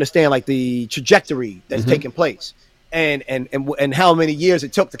important to understand like the trajectory that's taking place and how many years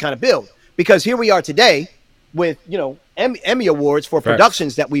it took to kind of build, because here we are today with, Emmy awards for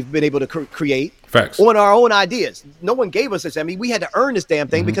productions that we've been able to create on our own ideas. No one gave us this Emmy. We had to earn this damn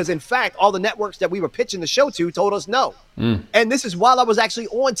thing because in fact, all the networks that we were pitching the show to told us no. And this is while I was actually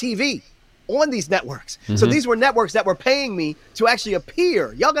on TV on these networks. So these were networks that were paying me to actually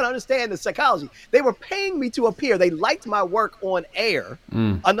appear. Y'all gotta understand the psychology. They were paying me to appear. They liked my work on air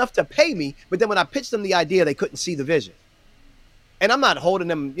enough to pay me. But then when I pitched them the idea, they couldn't see the vision. And I'm not holding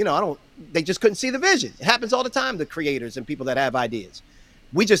them, they just couldn't see the vision. It happens all the time to creators and people that have ideas.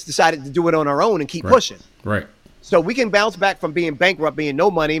 We just decided to do it on our own and keep pushing. Right. So we can bounce back from being bankrupt, being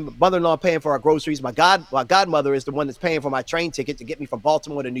no money, mother-in-law paying for our groceries. My godmother is the one that's paying for my train ticket to get me from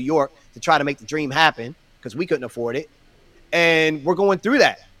Baltimore to New York to try to make the dream happen because we couldn't afford it. And we're going through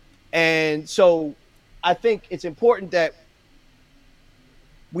that. And so I think it's important that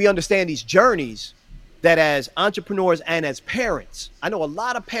we understand these journeys, that as entrepreneurs and as parents, I know a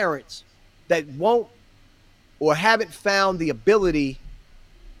lot of parents that won't or haven't found the ability.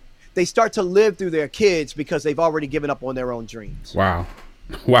 They start to live through their kids because they've already given up on their own dreams. Wow.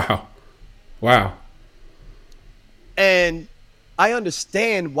 And I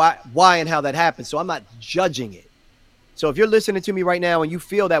understand why and how that happens. So I'm not judging it. So if you're listening to me right now and you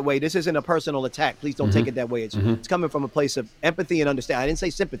feel that way, this isn't a personal attack. Please don't take it that way. It's coming from a place of empathy and understanding. I didn't say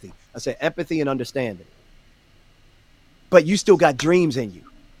sympathy. I said empathy and understanding. But you still got dreams in you.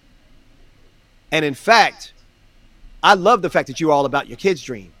 And in fact, I love the fact that you're all about your kid's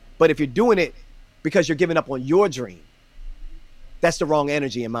dream. But if you're doing it because you're giving up on your dream, that's the wrong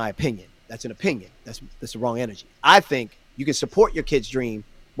energy, in my opinion. That's an opinion. That's the wrong energy. I think you can support your kid's dream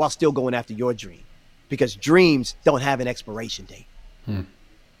while still going after your dream, because dreams don't have an expiration date.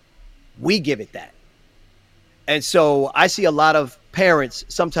 We give it that. And so I see a lot of parents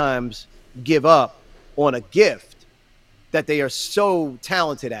sometimes give up on a gift that they are so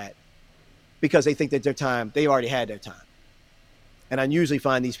talented at because they think that they already had their time. And I usually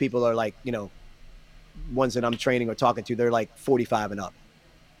find these people are like, ones that I'm training or talking to, they're like 45 and up,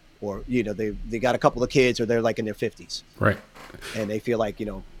 or, they got a couple of kids, or they're like in their 50s. Right. And they feel like,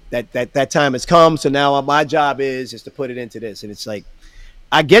 that time has come. So now my job is to put it into this. And it's like,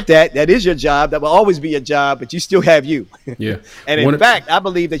 I get that. That is your job. That will always be your job, but you still have you. Yeah. And in fact, I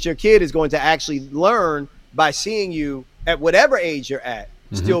believe that your kid is going to actually learn by seeing you at whatever age you're at,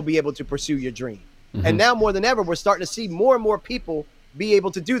 still be able to pursue your dream. And now more than ever, we're starting to see more and more people be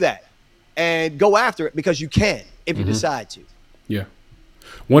able to do that and go after it, because you can, if you decide to. Yeah.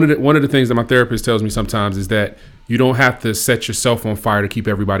 One of the things that my therapist tells me sometimes is that you don't have to set yourself on fire to keep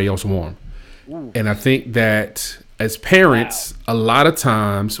everybody else warm. Ooh. And I think that as parents, a lot of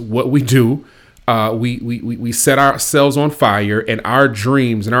times what we do, we set ourselves on fire, and our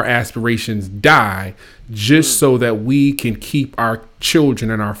dreams and our aspirations die just so that we can keep our children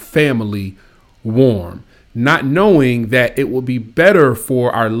and our family warm, not knowing that it will be better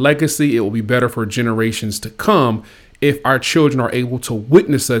for our legacy. It will be better for generations to come if our children are able to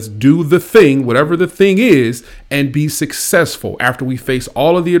witness us do the thing, whatever the thing is, and be successful after we face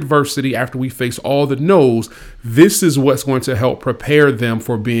all of the adversity, after we face all the no's. This is what's going to help prepare them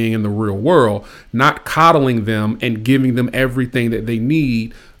for being in the real world, not coddling them and giving them everything that they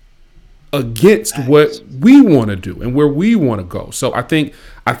need against what we want to do and where we want to go. So I think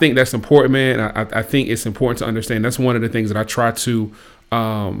that's important, man. I think it's important to understand. That's one of the things that I try to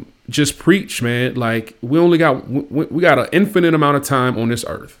just preach, man. Like we got an infinite amount of time on this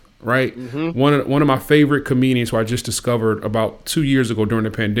earth, right? Mm-hmm. One of my favorite comedians who I just discovered about 2 years ago during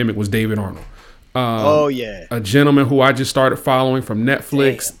the pandemic was David Arnold. A gentleman who I just started following from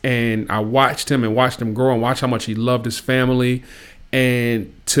Netflix. Damn. And I watched him grow and watch how much he loved his family.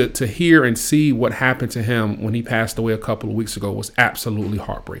 And to hear and see what happened to him when he passed away a couple of weeks ago was absolutely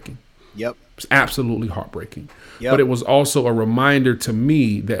heartbreaking. Yep. It was absolutely heartbreaking. Yep. But it was also a reminder to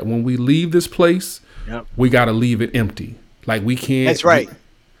me that when we leave this place, we got to leave it empty. Like we can't. That's right.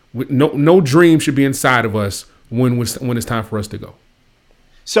 No dream should be inside of us when it's time for us to go.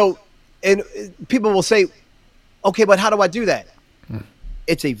 So, and people will say, okay, but how do I do that?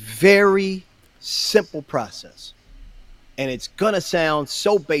 It's a very simple process. And it's going to sound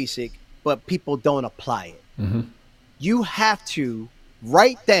so basic, but people don't apply it. Mm-hmm. You have to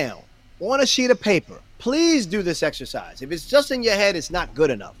write down on a sheet of paper. Please do this exercise. If it's just in your head, it's not good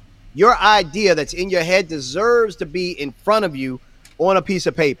enough. Your idea that's in your head deserves to be in front of you on a piece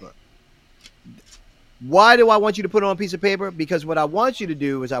of paper. Why do I want you to put it on a piece of paper? Because what I want you to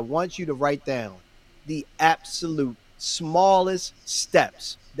do is I want you to write down the absolute smallest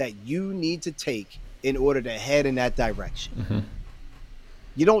steps that you need to take in order to head in that direction. Mm-hmm.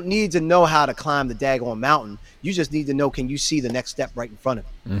 You don't need to know how to climb the daggone mountain. You just need to know, can you see the next step right in front of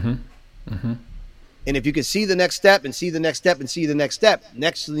you? Mm-hmm. Mm-hmm. And if you can see the next step and see the next step and see the next step,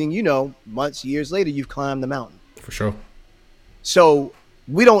 next thing you know, months, years later, you've climbed the mountain. For sure. So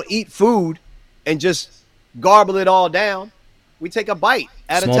we don't eat food and just garble it all down. We take a bite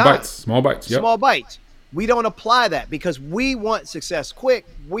at a time. Small bites. Yep. Small bites. We don't apply that because we want success quick.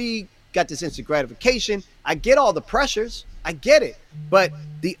 We got this instant gratification. I get all the pressures. I get it. But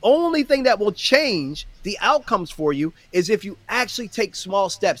the only thing that will change the outcomes for you is if you actually take small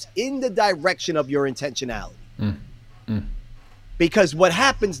steps in the direction of your intentionality. Because what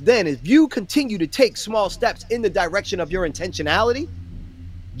happens then is you continue to take small steps in the direction of your intentionality,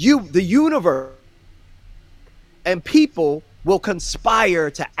 the universe and people will conspire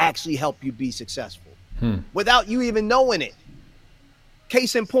to actually help you be successful without you even knowing it.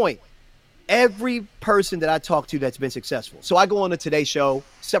 Case in point, every person that I talk to that's been successful. So I go on the Today Show.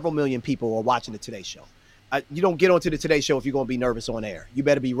 Several million people are watching the Today Show. You don't get onto the Today Show if you're going to be nervous on air. You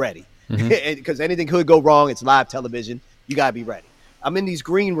better be ready because anything could go wrong. It's live television. You got to be ready. I'm in these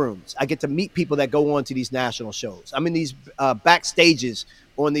green rooms. I get to meet people that go on to these national shows. I'm in these backstages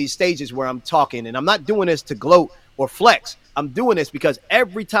on these stages where I'm talking, and I'm not doing this to gloat or flex. I'm doing this because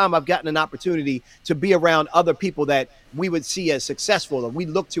every time I've gotten an opportunity to be around other people that we would see as successful or we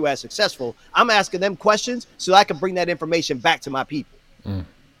look to as successful, I'm asking them questions so I can bring that information back to my people.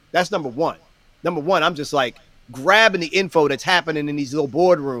 That's number one. Number one, I'm just like grabbing the info that's happening in these little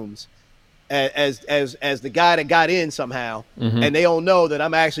boardrooms as the guy that got in somehow, and they don't know that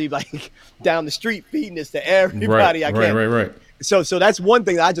I'm actually like down the street feeding this to everybody I can. Right. So that's one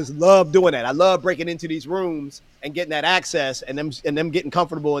thing that I just love doing that. I love breaking into these rooms and getting that access and them getting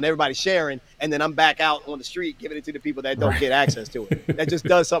comfortable and everybody sharing. And then I'm back out on the street giving it to the people that don't get access to it. That just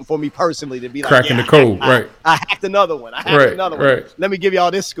does something for me personally to be like, cracking the code. I hacked another one. One. Let me give you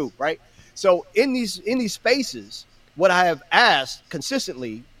all this scoop. Right. So in these spaces, what I have asked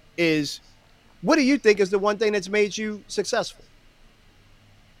consistently is, what do you think is the one thing that's made you successful?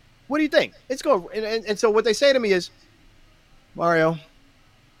 What do you think? It's going, and so what they say to me is, Mario,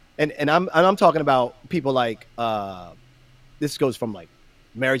 and I'm talking about people like this goes from like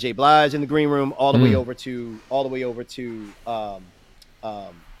Mary J. Blige in the green room all the way over to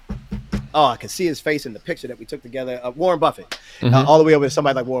I can see his face in the picture that we took together, Warren Buffett, all the way over to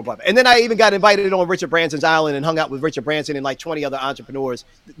somebody like Warren Buffett. And then I even got invited on Richard Branson's island and hung out with Richard Branson and like 20 other entrepreneurs.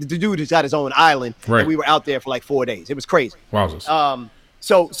 The dude who's got his own island, and we were out there for like 4 days. It was crazy. Wowzers.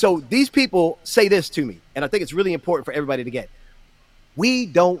 So these people say this to me, and I think it's really important for everybody to get. We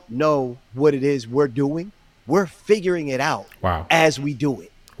don't know what it is we're doing. We're figuring it out as we do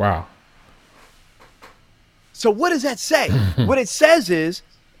it. Wow. So what does that say? What it says is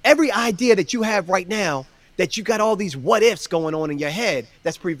every idea that you have right now, that you got all these what ifs going on in your head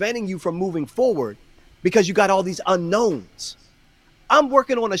that's preventing you from moving forward because you got all these unknowns. I'm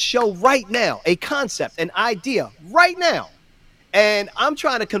working on a show right now, a concept, an idea right now. And I'm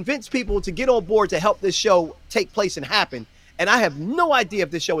trying to convince people to get on board to help this show take place and happen. And I have no idea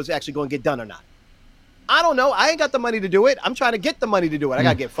if this show is actually going to get done or not. I don't know. I ain't got the money to do it. I'm trying to get the money to do it. I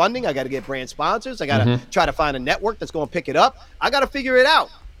got to get funding. I got to get brand sponsors. I got to try to find a network that's going to pick it up. I got to figure it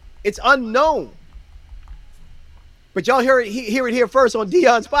out. It's unknown. But y'all hear it here first on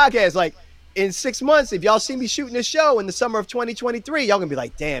Dion's podcast. Like in 6 months, if y'all see me shooting this show in the summer of 2023, y'all going to be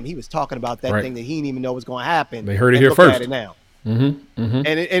like, damn, he was talking about that thing that he didn't even know was going to happen. They heard it here first. At it now.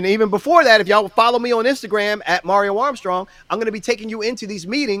 And even before that, if y'all follow me on Instagram at Mario Armstrong, I'm going to be taking you into these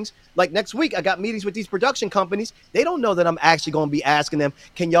meetings. Like next week, I got meetings with these production companies. They don't know that I'm actually going to be asking them,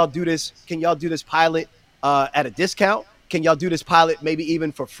 can y'all do this? Can y'all do this pilot at a discount? Can y'all do this pilot maybe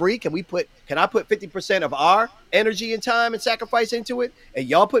even for free? Can I put 50% of our energy and time and sacrifice into it? And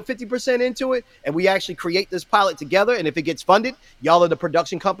y'all put 50% into it, and we actually create this pilot together. And if it gets funded, y'all are the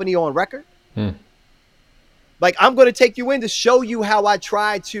production company on record. Like, I'm going to take you in to show you how I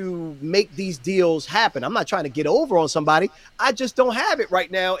try to make these deals happen. I'm not trying to get over on somebody. I just don't have it right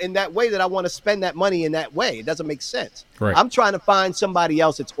now in that way that I want to spend that money in that way. It doesn't make sense. Right. I'm trying to find somebody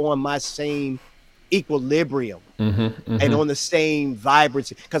else that's on my same equilibrium and on the same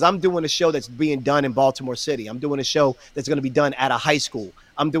vibrancy, because I'm doing a show that's being done in Baltimore City. I'm doing a show that's going to be done at a high school.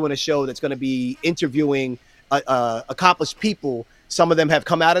 I'm doing a show that's going to be interviewing accomplished people. Some of them have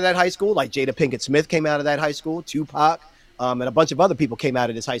come out of that high school, like Jada Pinkett Smith came out of that high school, Tupac, and a bunch of other people came out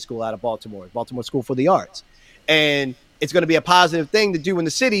of this high school out of Baltimore School for the Arts. And it's going to be a positive thing to do in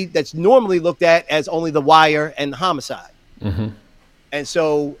the city that's normally looked at as only The Wire and Homicide. And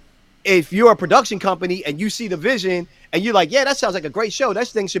so if you're a production company and you see the vision and you're like, yeah, that sounds like a great show, that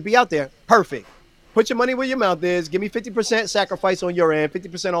thing should be out there. Perfect. Put your money where your mouth is. Give me 50% sacrifice on your end,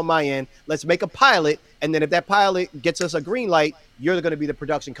 50% on my end. Let's make a pilot. And then if that pilot gets us a green light, you're going to be the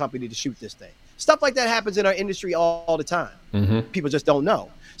production company to shoot this thing. Stuff like that happens in our industry all the time. People just don't know.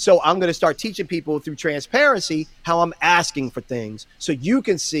 So I'm going to start teaching people through transparency how I'm asking for things, so you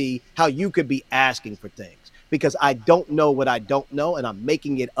can see how you could be asking for things. Because I don't know what I don't know, and I'm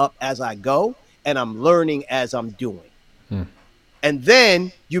making it up as I go, and I'm learning as I'm doing. And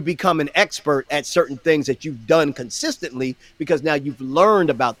then you become an expert at certain things that you've done consistently, because now you've learned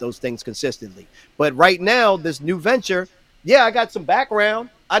about those things consistently. But right now, this new venture, yeah, I got some background.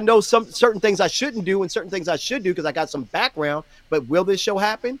 I know some certain things I shouldn't do and certain things I should do because I got some background. But will this show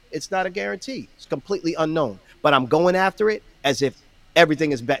happen? It's not a guarantee. It's completely unknown. But I'm going after it as if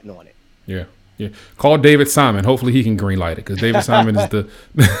everything is betting on it. Yeah. Yeah. Call David Simon. Hopefully he can greenlight it, because David Simon is The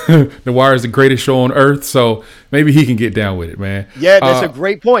Wire is the greatest show on earth. So maybe he can get down with it, man. Yeah, that's a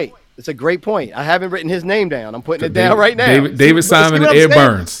great point. It's a great point. I haven't written his name down. I'm putting it down right now. David Simon and Ed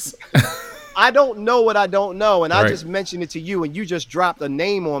Burns. I don't know what I don't know, and I Right. just mentioned it to you, and you just dropped a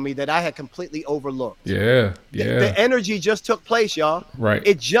name on me that I had completely overlooked. Yeah. The energy just took place, y'all. Right.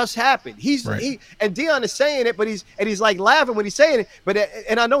 It just happened. And Dion is saying it, but he's like laughing when he's saying it. But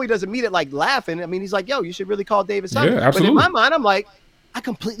and I know he doesn't mean it like laughing. I mean, he's like, "Yo, you should really call David Simon." Yeah, absolutely. But in my mind, I'm like, I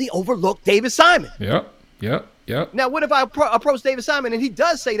completely overlooked David Simon. Yep. Now, what if I approach David Simon and he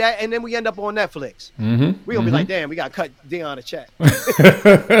does say that, and then we end up on Netflix? We're gonna be like, "Damn, we gotta cut Dion a check."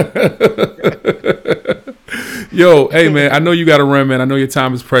 Yo, hey man, I know you got to run, man. I know your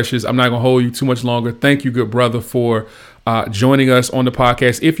time is precious. I'm not gonna hold you too much longer. Thank you, good brother, for joining us on the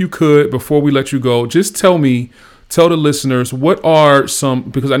podcast. If you could, before we let you go, just tell the listeners, what are some,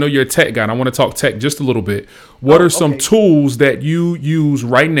 because I know you're a tech guy and I want to talk tech just a little bit. What are some tools that you use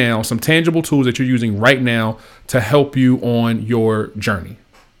right now, some tangible tools that you're using right now to help you on your journey?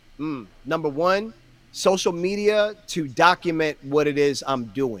 Number one, social media to document what it is I'm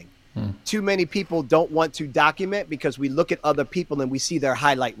doing. Too many people don't want to document because we look at other people and we see their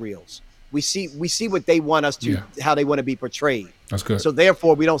highlight reels. We see what they want us to, how they want to be portrayed. That's good. So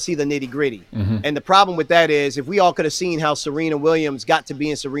therefore, we don't see the nitty gritty. And the problem with that is, if we all could have seen how Serena Williams got to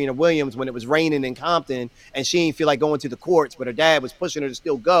being Serena Williams when it was raining in Compton and she didn't feel like going to the courts, but her dad was pushing her to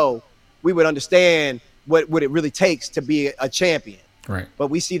still go, we would understand what it really takes to be a champion. Right. But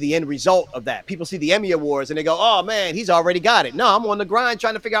we see the end result of that. People see the Emmy Awards and they go, "Oh man, he's already got it." No, I'm on the grind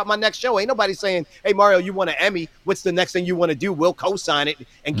trying to figure out my next show. Ain't nobody saying, "Hey Mario, you want an Emmy? What's the next thing you want to do? We'll co-sign it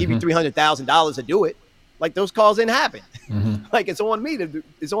and give you $300,000 to do it." Like, those calls didn't happen. Like, it's on me to do.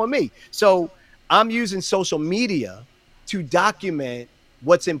 It's on me. So I'm using social media to document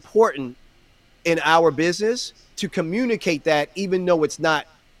what's important in our business, to communicate that, even though it's not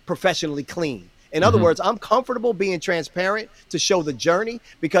professionally clean. In other words, I'm comfortable being transparent to show the journey,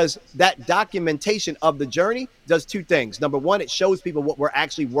 because that documentation of the journey does two things. Number one, it shows people what we're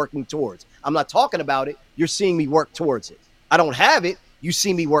actually working towards. I'm not talking about it. You're seeing me work towards it. I don't have it. You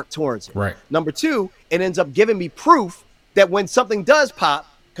see me work towards it. Right. Number two, it ends up giving me proof that when something does pop,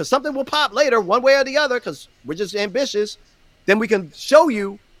 because something will pop later, one way or the other, because we're just ambitious, then we can show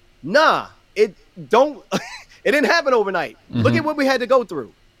you, it didn't happen overnight. Look at what we had to go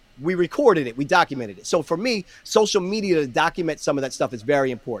through. We recorded it. We documented it. So for me, social media to document some of that stuff is very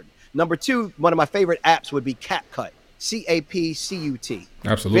important. Number two, one of my favorite apps would be CapCut. CapCut.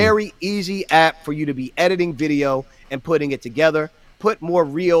 Absolutely. Very easy app for you to be editing video and putting it together. put more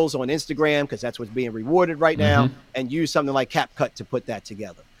reels on Instagram because that's what's being rewarded right now, and use something like CapCut to put that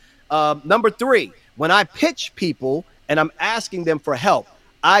together. Number 3, when I pitch people and I'm asking them for help,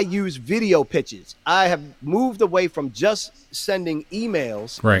 I use video pitches. I have moved away from just sending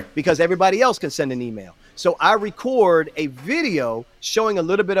emails, right, because everybody else can send an email. So I record a video showing a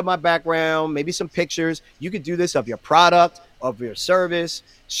little bit of my background, maybe some pictures. You could do this of your product, of your service.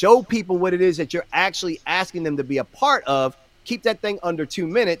 Show people what it is that you're actually asking them to be a part of. Keep that thing under 2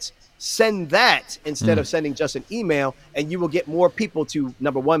 minutes. Send that instead of sending just an email, and you will get more people to,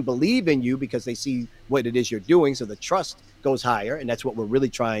 number one, believe in you because they see what it is you're doing. So the trust goes higher. And that's what we're really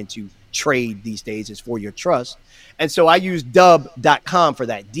trying to trade these days, is for your trust. And so I use dubb.com for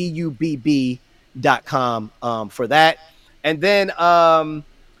that, dubb.com for that. And then,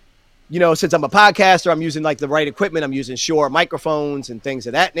 you know, since I'm a podcaster, I'm using like the right equipment. I'm using Shure microphones and things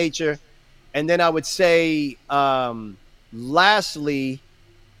of that nature. And then I would say, lastly,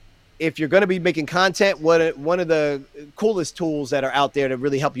 if you're going to be making content, one of the coolest tools that are out there to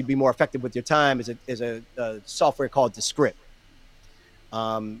really help you be more effective with your time is a software called Descript.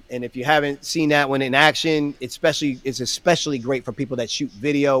 And if you haven't seen that one in action, it's especially great for people that shoot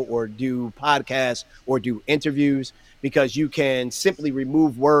video or do podcasts or do interviews, because you can simply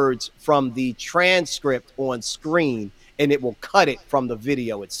remove words from the transcript on screen and it will cut it from the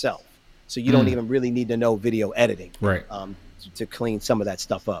video itself. So you don't even really need to know video editing, right, to clean some of that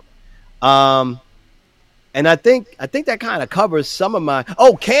stuff up. And I think that kind of covers some of my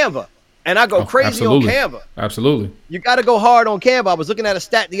Canva. And I go crazy on Canva. Absolutely. You got to go hard on Canva. I was looking at a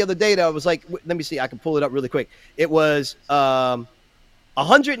stat the other day that I was like, let me see, I can pull it up really quick. It was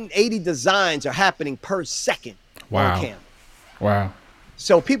 180 designs are happening per second on Canva. Wow.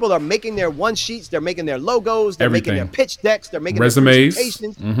 So people are making their one sheets, they're making their logos, they're making their pitch decks, they're making resumes, their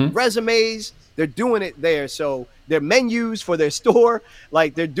presentations, resumes. They're doing it there. So their menus for their store,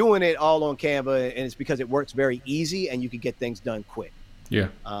 like they're doing it all on Canva, and it's because it works very easy and you can get things done quick. Yeah.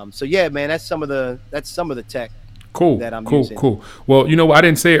 So yeah, man, that's some of the tech. Cool. That I'm using. Cool. Well, you know, I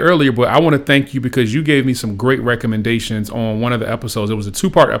didn't say it earlier, but I want to thank you because you gave me some great recommendations on one of the episodes. It was a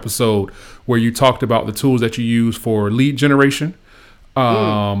 2-part episode where you talked about the tools that you use for lead generation.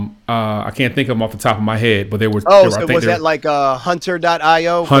 I can't think of them off the top of my head, but was that like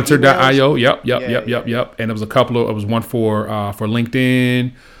hunter.io? Hunter.io. Yep. And it was it was one for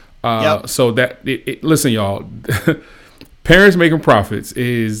LinkedIn. So that listen, y'all, Parents Making Profits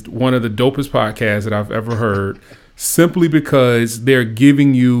is one of the dopest podcasts that I've ever heard, simply because they're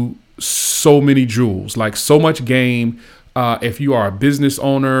giving you so many jewels, like so much game. If you are a business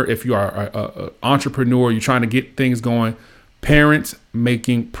owner, if you are an entrepreneur, you're trying to get things going, Parents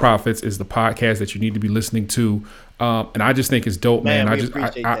Making Profits is the podcast that you need to be listening to. And I just think it's dope, man.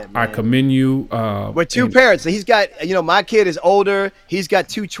 I commend you. We're two parents. He's got, my kid is older. He's got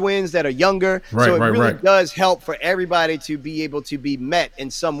 2 twins that are younger. So it really does help for everybody to be able to be met in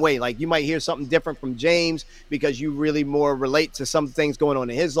some way. Like you might hear something different from James because you really more relate to some things going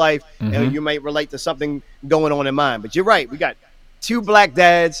on in his life. And you might relate to something going on in mine. But you're right. We got 2 black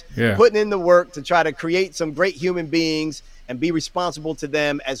dads putting in the work to try to create some great human beings and be responsible to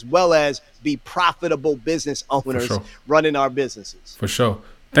them, as well as be profitable business owners running our businesses. For sure.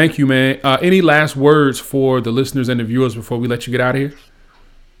 Thank you, man. Any last words for the listeners and the viewers before we let you get out of here?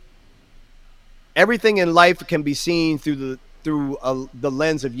 Everything in life can be seen through the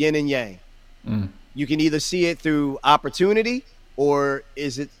lens of yin and yang. You can either see it through opportunity or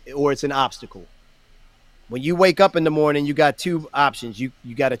it's an obstacle. When you wake up in the morning, you got 2 options. You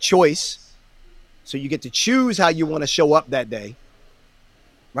got a choice. So you get to choose how you want to show up that day,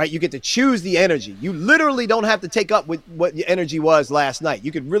 right? You get to choose the energy. You literally don't have to take up with what your energy was last night.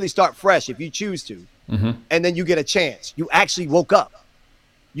 You could really start fresh if you choose to. And then you get a chance. You actually woke up.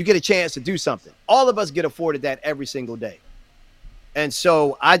 You get a chance to do something. All of us get afforded that every single day. And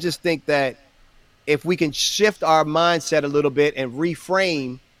so I just think that if we can shift our mindset a little bit and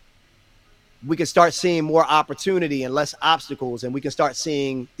reframe, we can start seeing more opportunity and less obstacles, and we can start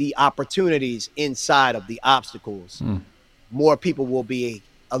seeing the opportunities inside of the obstacles. More people will be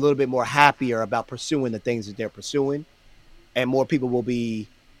a little bit more happier about pursuing the things that they're pursuing, and more people will be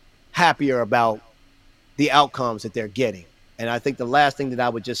happier about the outcomes that they're getting. And I think the last thing that I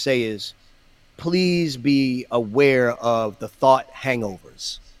would just say is, please be aware of the thought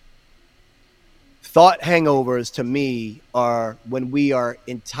hangovers. Thought hangovers to me are when we are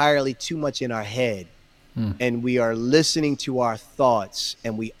entirely too much in our head and we are listening to our thoughts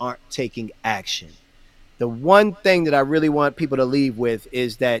and we aren't taking action. The one thing that I really want people to leave with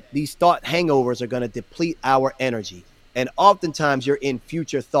is that these thought hangovers are going to deplete our energy. And oftentimes you're in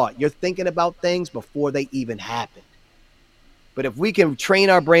future thought. You're thinking about things before they even happen. But if we can train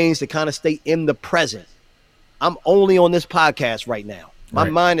our brains to kind of stay in the present, I'm only on this podcast right now. My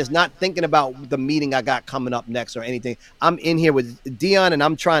mind is not thinking about the meeting I got coming up next or anything. I'm in here with Dion, and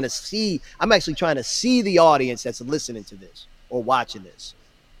I'm actually trying to see the audience that's listening to this or watching this.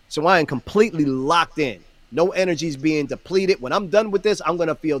 So I am completely locked in. No energy is being depleted. When I'm done with this, I'm going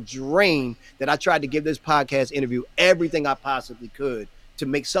to feel drained that I tried to give this podcast interview everything I possibly could to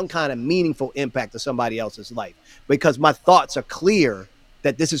make some kind of meaningful impact to somebody else's life, because my thoughts are clear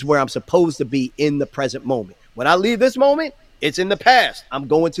that this is where I'm supposed to be in the present moment. When I leave this moment, it's in the past. I'm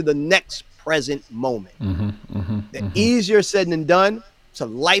going to the next present moment. Easier said than done. It's a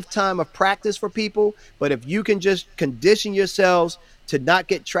lifetime of practice for people. But if you can just condition yourselves to not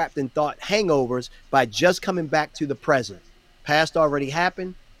get trapped in thought hangovers by just coming back to the present. Past already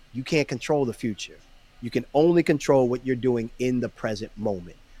happened. You can't control the future. You can only control what you're doing in the present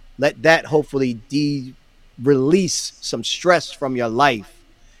moment. Let that hopefully release some stress from your life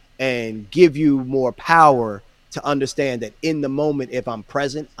and give you more power to understand that in the moment, if I'm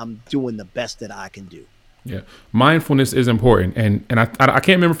present, I'm doing the best that I can do. Yeah. Mindfulness is important. And I can't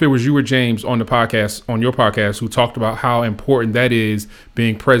remember if it was you or James on your podcast, who talked about how important that is,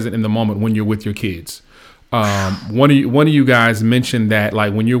 being present in the moment when you're with your kids. One of you guys mentioned that,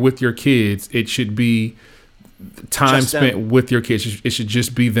 like, when you're with your kids, it should be time spent with your kids. It should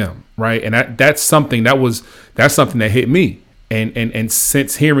just be them. Right. And that's something that hit me. And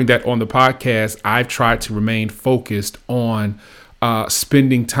since hearing that on the podcast, I've tried to remain focused on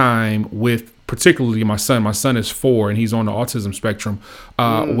spending time with particularly my son. My son is 4 and he's on the autism spectrum.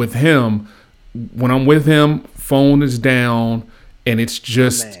 With him, when I'm with him, phone is down and it's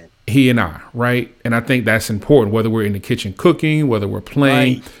just he and I, right? And I think that's important, whether we're in the kitchen cooking, whether we're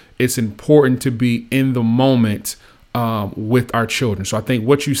playing, it's important to be in the moment with our children. So I think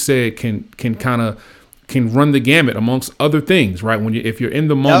what you said can run the gamut amongst other things, right? If you're in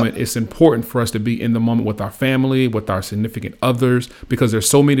the moment, it's important for us to be in the moment with our family, with our significant others, because there's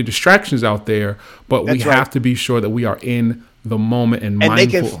so many distractions out there, but we have to be sure that we are in the moment and mindful.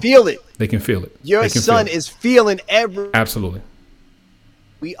 And they can feel it. They can feel it. Your son is feeling Absolutely.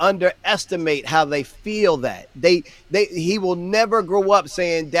 We underestimate how they feel that. He will never grow up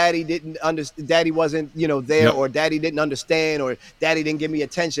saying daddy didn't understand, daddy wasn't, there, or daddy didn't understand, or daddy didn't give me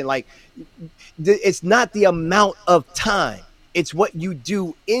attention. Like, it's not the amount of time. It's what you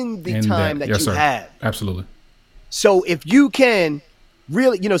do in the time that you have. Absolutely. So if you can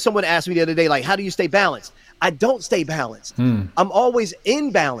really, someone asked me the other day, like, how do you stay balanced? I don't stay balanced. I'm always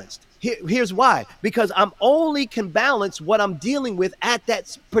imbalanced. Here's why. Because I'm only can balance what I'm dealing with at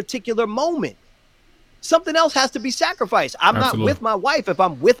that particular moment. Something else has to be sacrificed. I'm not with my wife if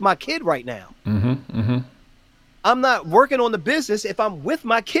I'm with my kid right now. I'm not working on the business if I'm with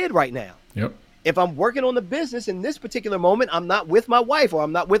my kid right now. Yep. If I'm working on the business in this particular moment, I'm not with my wife or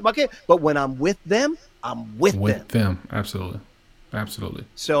I'm not with my kid. But when I'm with them, I'm with them. With them. Absolutely. Absolutely.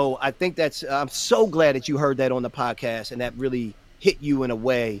 So I think I'm so glad that you heard that on the podcast, and that really hit you in a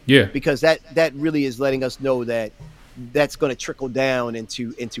way, because that really is letting us know that that's going to trickle down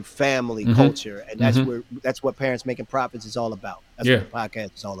into family culture, and that's what Parents Making Profits is all about. That's what the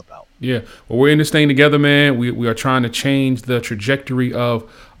podcast is all about. Yeah, well, we're in this thing together, man. We are trying to change the trajectory of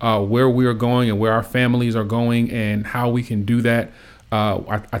where we are going and where our families are going, and how we can do that.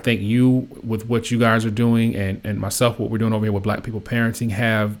 I think you, with what you guys are doing, and myself, what we're doing over here with Black People Parenting,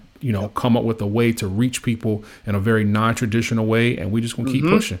 have come up with a way to reach people in a very non-traditional way, and we just gonna keep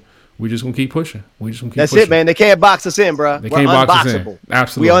pushing. We just gonna keep pushing. That's it, man. They can't box us in, bro. We're unboxable.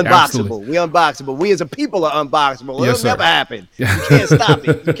 Absolutely. We're unboxable. We're unboxable. We as a people are unboxable. It'll never happen. You can't stop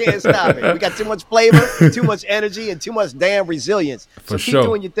it. You can't stop it. We got too much flavor, too much energy, and too much damn resilience. So keep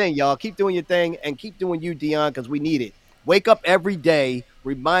doing your thing, y'all. Keep doing your thing, and keep doing you, Dion, because we need it. Wake up every day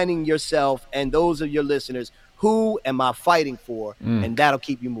reminding yourself and those of your listeners, who am I fighting for? And that'll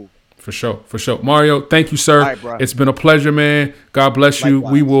keep you moving. For sure. Mario, thank you, sir. Right, it's been a pleasure, man. God bless you.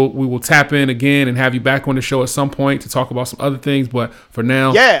 We will tap in again and have you back on the show at some point to talk about some other things. But for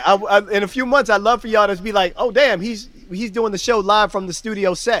now, in a few months, I'd love for y'all to be like, oh, damn, he's doing the show live from the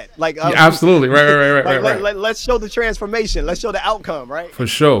studio set. Like, absolutely. Right. Let's show the transformation. Let's show the outcome, right? For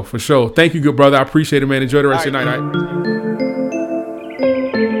sure. Thank you, good brother. I appreciate it, man. Enjoy the rest of your night. All right.